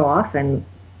because we're so often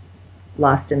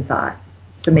lost in thought.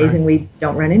 It's amazing we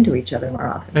don't run into each other more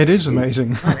often. It is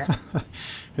amazing.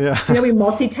 Yeah. We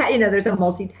multitask. There's a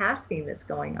multitasking that's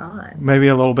going on. Maybe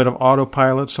a little bit of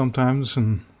autopilot sometimes,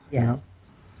 and yes.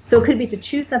 So it could be to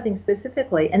choose something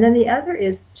specifically, and then the other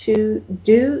is to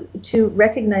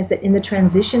recognize that in the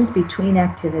transitions between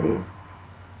activities,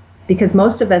 because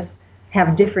most of us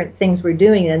have different things we're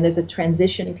doing, and there's a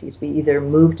transition piece. We either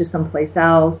move to someplace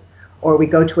else, or we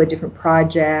go to a different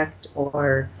project,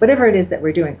 or whatever it is that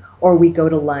we're doing, or we go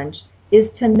to lunch, is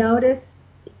to notice,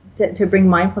 to bring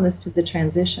mindfulness to the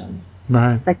transitions.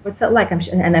 Right. Like, what's that like?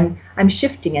 I'm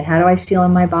shifting it. How do I feel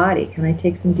in my body? Can I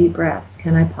take some deep breaths?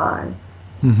 Can I pause?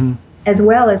 Mm-hmm. As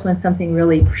well as when something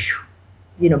really,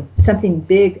 something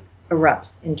big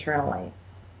erupts internally.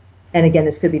 And again,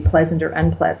 this could be pleasant or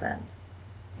unpleasant.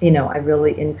 I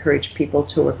really encourage people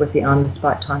to work with the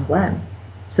on-the-spot Tonglen,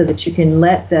 so that you can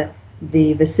let the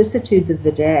vicissitudes of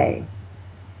the day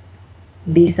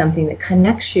be something that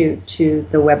connects you to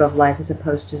the web of life, as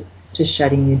opposed to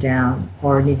shutting you down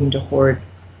or needing to hoard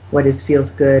what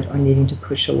feels good, or needing to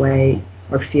push away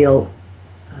or feel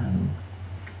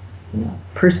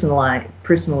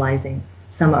personalizing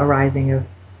some arising of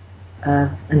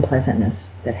unpleasantness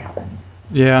that happens.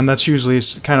 Yeah, and that's usually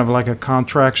kind of like a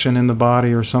contraction in the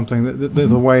body or something,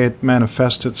 the way it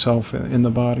manifests itself in the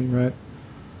body, right?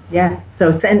 Yes.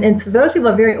 So, and for those people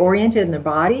who are very oriented in their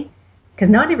body, because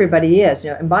not everybody is,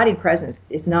 embodied presence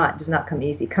does not come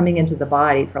easy. Coming into the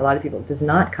body for a lot of people does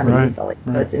not come easily.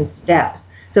 So it's in steps.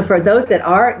 So for those that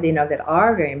are, that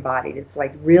are very embodied, it's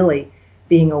like really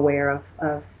being aware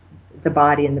of the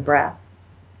body and the breath,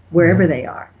 wherever they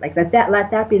are. Like let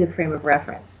that be the frame of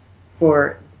reference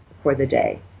for the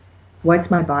day. What's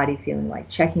my body feeling like?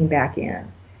 Checking back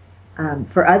in.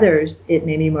 For others, it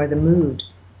may be more the mood,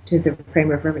 to the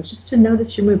frame of reverence, just to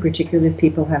notice your mood, particularly if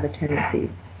people have a tendency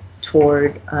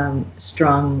toward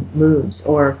strong moods,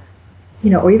 or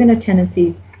or even a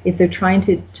tendency if they're trying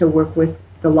to work with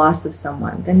the loss of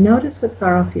someone. Then notice what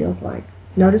sorrow feels like.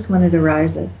 Notice when it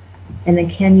arises, and then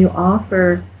can you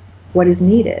offer what is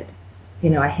needed?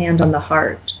 A hand on the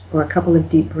heart, or a couple of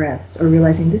deep breaths, or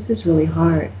realizing this is really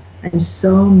hard. I'm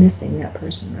so missing that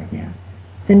person right now.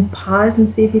 Then pause and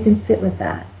see if you can sit with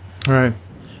that. Right.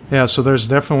 Yeah, so there's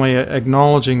definitely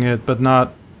acknowledging it, but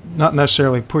not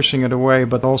necessarily pushing it away,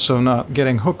 but also not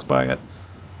getting hooked by it.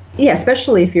 Yeah,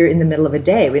 especially if you're in the middle of a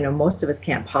day. Most of us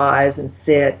can't pause and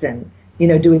sit and,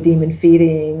 do a demon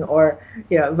feeding, or,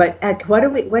 but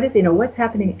what's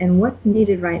happening and what's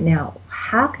needed right now?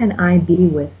 How can I be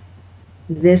with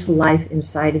this life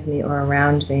inside of me or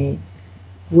around me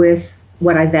with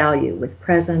what I value, with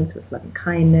presence, with loving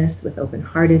kindness, with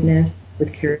open-heartedness,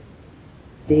 with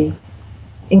curiosity,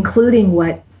 including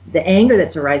what the anger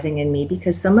that's arising in me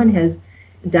because someone has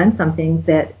done something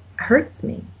that hurts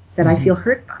me, that I feel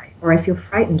hurt by, or I feel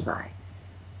frightened by.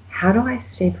 How do I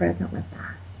stay present with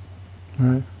that?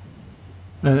 Right.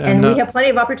 And we have plenty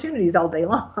of opportunities all day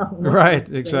long. Right,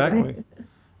 exactly.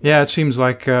 Yeah, it seems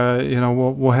like,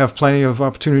 we'll have plenty of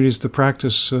opportunities to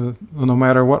practice no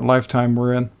matter what lifetime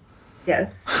we're in.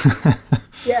 Yes.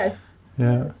 Yes.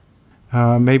 Yeah.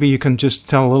 Maybe you can just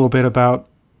tell a little bit about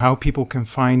how people can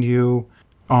find you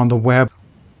on the web.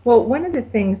 Well, one of the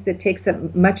things that takes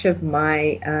up much of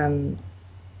my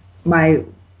my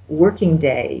working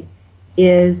day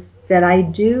is that I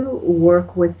do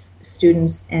work with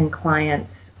students and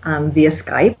clients via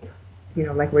Skype,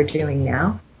 like we're doing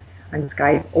now on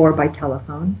Skype, or by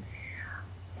telephone.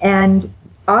 And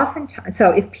oftentimes, so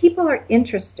if people are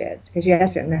interested, because you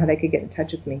asked them how they could get in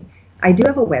touch with me, I do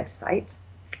have a website,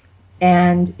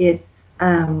 and it's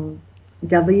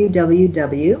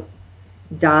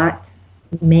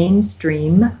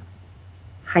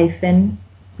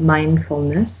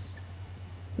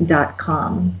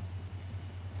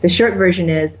The short version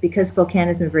is, because Spokane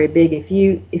isn't very big, if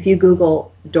you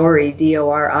Google Dori,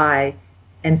 D-O-R-I,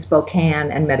 and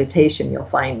Spokane and meditation, you'll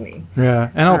find me. Yeah,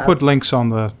 and I'll put links on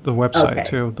the website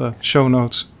too, the show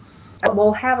notes. What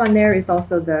we'll have on there is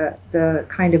also the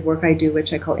kind of work I do,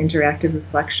 which I call interactive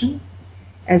reflection,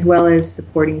 as well as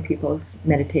supporting people's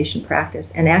meditation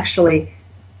practice. And actually,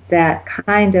 that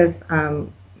kind of,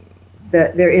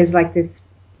 there is like this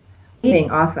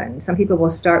thing often. Some people will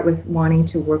start with wanting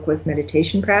to work with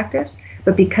meditation practice,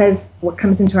 but because what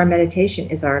comes into our meditation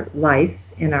is our life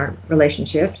and our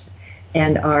relationships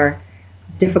and our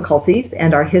difficulties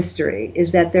and our history,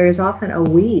 is that there is often a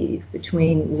weave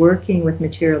between working with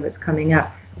material that's coming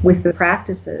up with the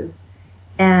practices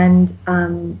and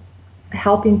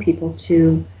helping people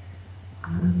to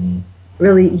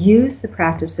really use the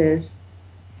practices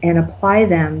and apply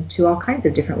them to all kinds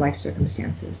of different life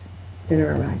circumstances that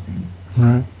are arising.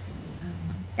 Right.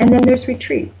 And then there's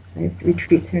retreats. I have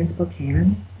retreats here in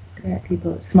Spokane.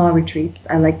 Small retreats.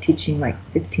 I like teaching like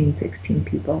 15, 16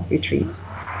 people retreats.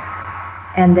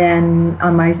 And then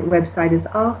on my website is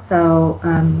also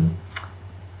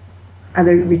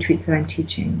other retreats that I'm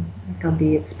teaching. Like I'll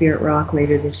be at Spirit Rock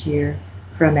later this year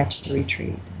for a Mecha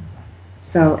retreat.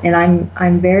 So, and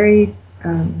I'm very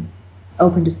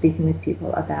open to speaking with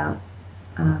people about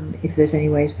if there's any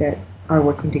ways that our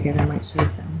working together might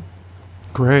serve them.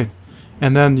 Great.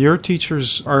 And then your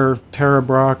teachers are Tara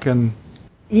Brach and...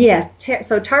 Yes,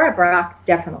 so Tara Brach,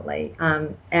 definitely,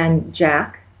 and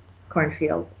Jack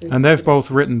Cornfield. And they've both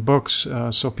written books,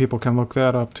 so people can look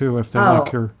that up too if they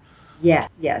like your... Yeah,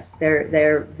 yes,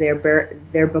 their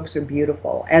books are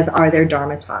beautiful, as are their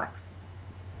Dharma talks.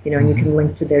 And you can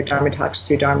link to their Dharma talks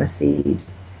through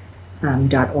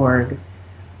dharmaseed.org.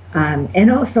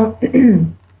 And also,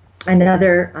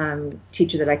 another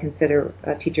teacher that I consider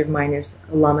a teacher of mine is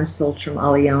Lama Tsultrim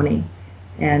Alioni.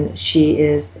 And she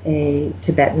is a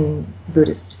Tibetan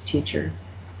Buddhist teacher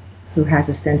who has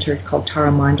a center called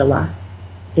Tara Mandala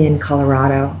in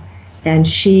Colorado. And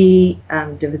she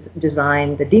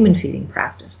designed the demon feeding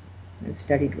practice and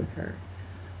studied with her.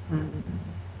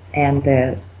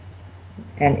 And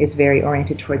is very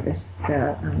oriented toward the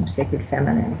sacred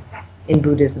feminine in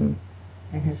Buddhism,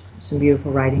 and has some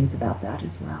beautiful writings about that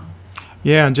as well.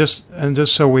 Yeah, and just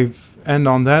so we end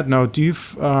on that note, do you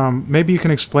maybe you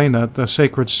can explain that the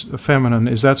sacred feminine,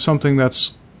 is that something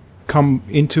that's come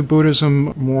into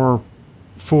Buddhism more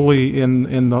fully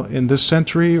in this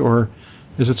century, or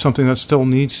is it something that still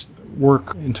needs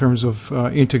work in terms of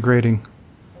integrating?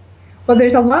 Well,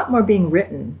 there's a lot more being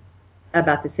written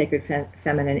about the sacred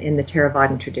feminine in the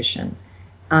Theravadan tradition,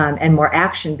 and more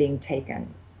action being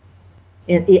taken.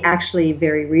 Actually,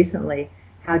 very recently,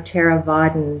 how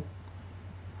Theravadan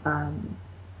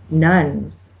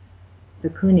nuns, the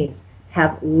Kunis,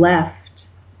 have left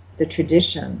the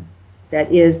tradition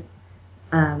that is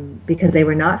because they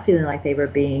were not feeling like they were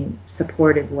being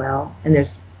supported well, and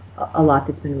there's a lot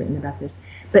that's been written about this,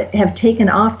 but have taken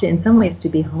off to, in some ways, to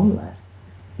be homeless,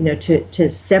 to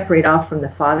separate off from the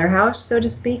father house, so to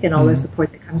speak, and all the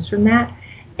support that comes from that,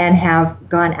 and have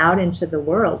gone out into the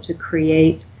world to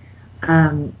create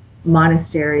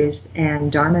monasteries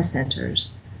and Dharma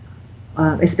centers,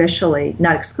 especially,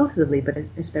 not exclusively, but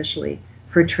especially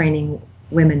for training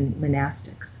women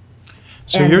monastics.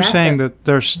 So and you're saying that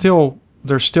there's still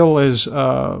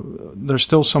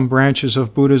some branches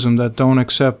of Buddhism that don't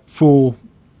accept full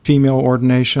female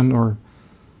ordination, or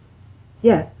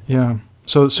yes, yeah.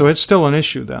 So it's still an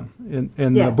issue then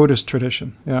in yes. the Buddhist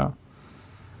tradition, yeah.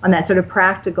 On that sort of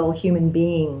practical human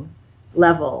being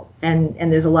level, and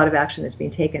there's a lot of action that's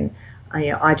being taken.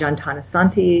 Ajahn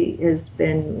Tanasanti has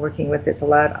been working with this a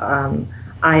lot.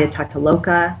 Aya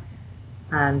Tataloka.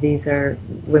 These are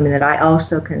women that I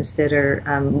also consider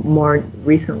more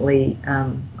recently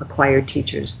acquired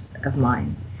teachers of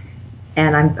mine.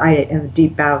 And I have a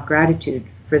deep bow of gratitude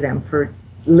for them for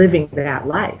living that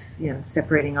life,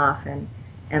 separating off and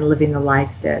living the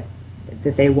life that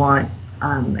they want,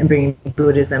 and bringing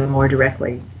Buddhism more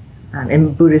directly,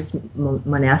 and Buddhist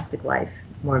monastic life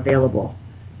more available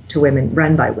to women,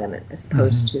 run by women, as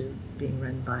opposed to being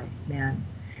run by men.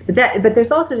 But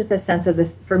there's also just a sense of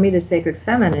this. For me, the sacred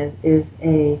feminine is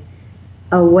a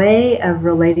way of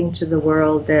relating to the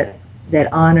world that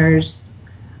honors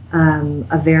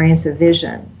a variance of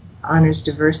vision, honors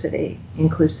diversity,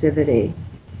 inclusivity,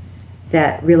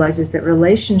 that realizes that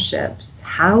relationships,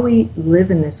 how we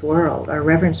live in this world, our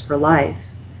reverence for life,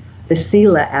 the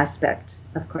sila aspect,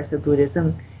 of course, of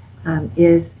Buddhism,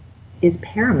 is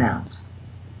paramount,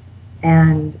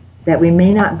 and that we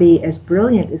may not be as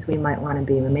brilliant as we might want to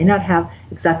be. We may not have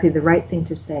exactly the right thing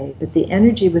to say, but the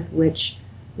energy with which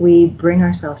we bring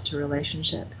ourselves to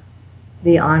relationships,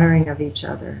 the honoring of each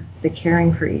other, the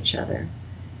caring for each other,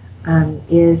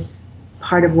 is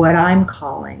part of what I'm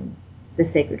calling the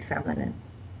sacred feminine.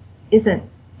 Isn't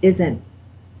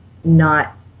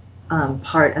not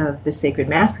part of the sacred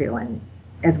masculine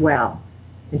as well,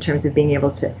 in terms of being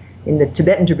able to. In the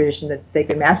Tibetan tradition, the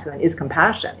sacred masculine is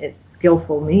compassion. It's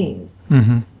skillful means.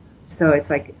 So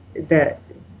it's like to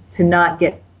not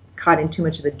get caught in too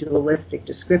much of a dualistic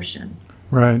description.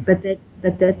 Right. But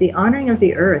that the honoring of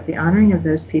the earth, the honoring of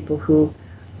those people who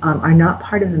are not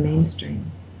part of the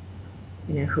mainstream,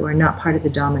 who are not part of the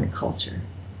dominant culture.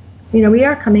 We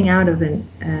are coming out of a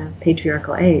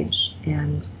patriarchal age,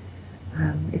 and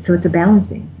so it's a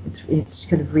balancing. It's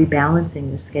kind of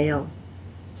rebalancing the scales.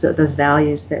 So those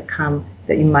values that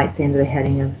you might say under the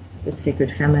heading of the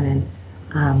sacred feminine,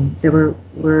 that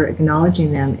we're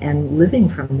acknowledging them and living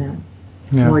from them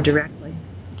more directly.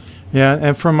 Yeah,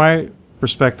 and from my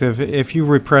perspective, if you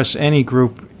repress any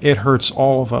group, it hurts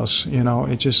all of us.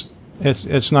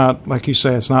 It's not, like you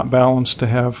say, it's not balanced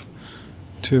to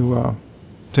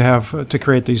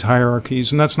create these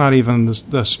hierarchies, and that's not even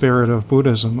the spirit of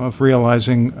Buddhism, of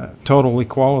realizing total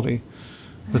equality.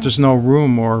 That there's no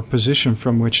room or position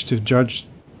from which to judge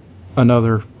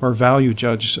another or value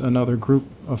judge another group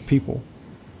of people.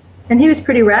 And he was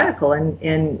pretty radical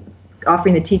in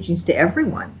offering the teachings to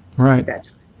everyone. Right.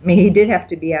 He did have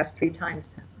to be asked 3 times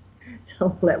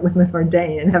to let women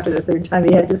ordain, and after the 3rd time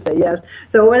he had to say yes.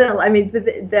 So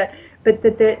that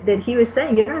he was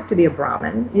saying, you don't have to be a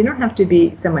Brahmin, you don't have to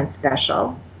be someone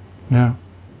special. Yeah.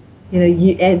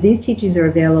 These teachings are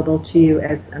available to you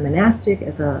as a monastic,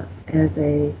 as a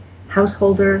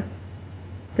householder.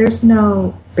 There's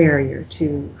no barrier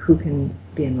to who can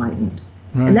be enlightened.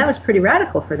 Right. And that was pretty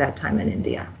radical for that time in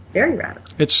India. Very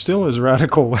radical. It still is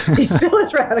radical. It still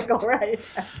is radical, right?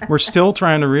 We're still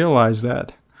trying to realize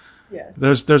that.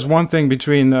 Yes. There's one thing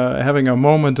between having a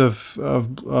moment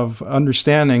of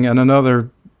understanding and another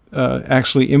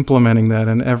actually implementing that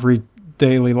in every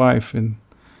daily life, in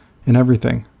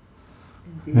everything.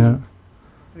 Indeed. Yeah.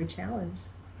 It's our challenge.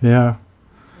 Yeah.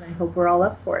 And I hope we're all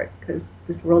up for it, because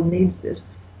this world needs this.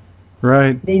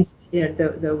 Right. It needs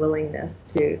the willingness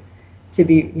to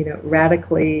be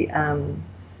radically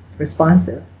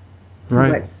responsive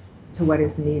to what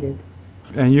is needed.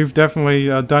 And you've definitely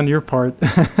done your part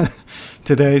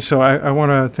today, so I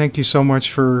want to thank you so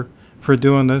much for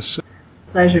doing this.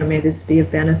 Pleasure. May this be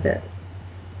of benefit.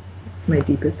 It's my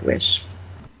deepest wish.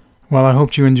 Well, I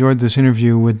hope you enjoyed this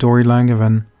interview with Dori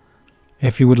Langevin.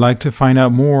 If you would like to find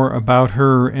out more about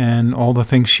her and all the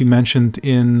things she mentioned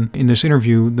in this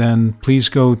interview, then please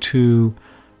go to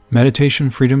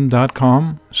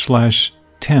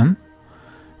meditationfreedom.com/10.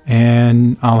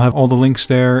 And I'll have all the links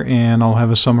there, and I'll have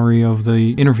a summary of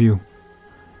the interview.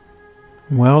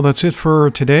 Well, that's it for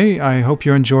today. I hope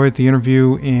you enjoyed the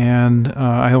interview, and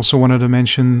I also wanted to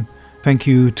mention thank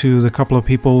you to the couple of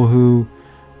people who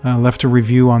left a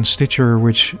review on Stitcher,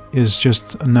 which is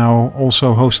just now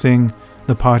also hosting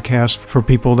the podcast for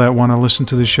people that want to listen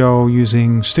to the show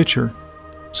using Stitcher.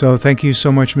 So thank you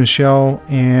so much, Michelle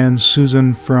and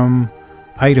Susan from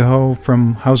Idaho,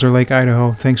 from Hauser Lake,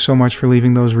 Idaho. Thanks so much for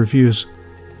leaving those reviews.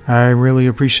 I really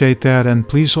appreciate that. And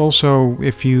please also,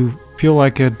 if you feel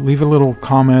like it, leave a little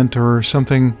comment or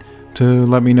something to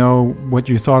let me know what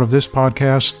you thought of this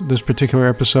podcast, this particular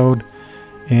episode.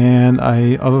 And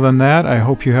other than that, I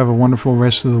hope you have a wonderful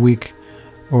rest of the week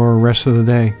or rest of the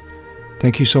day.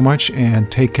 Thank you so much,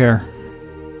 and take care.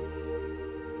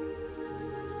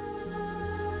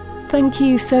 Thank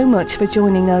you so much for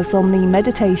joining us on the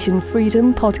Meditation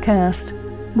Freedom Podcast,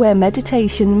 where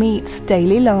meditation meets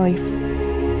daily life.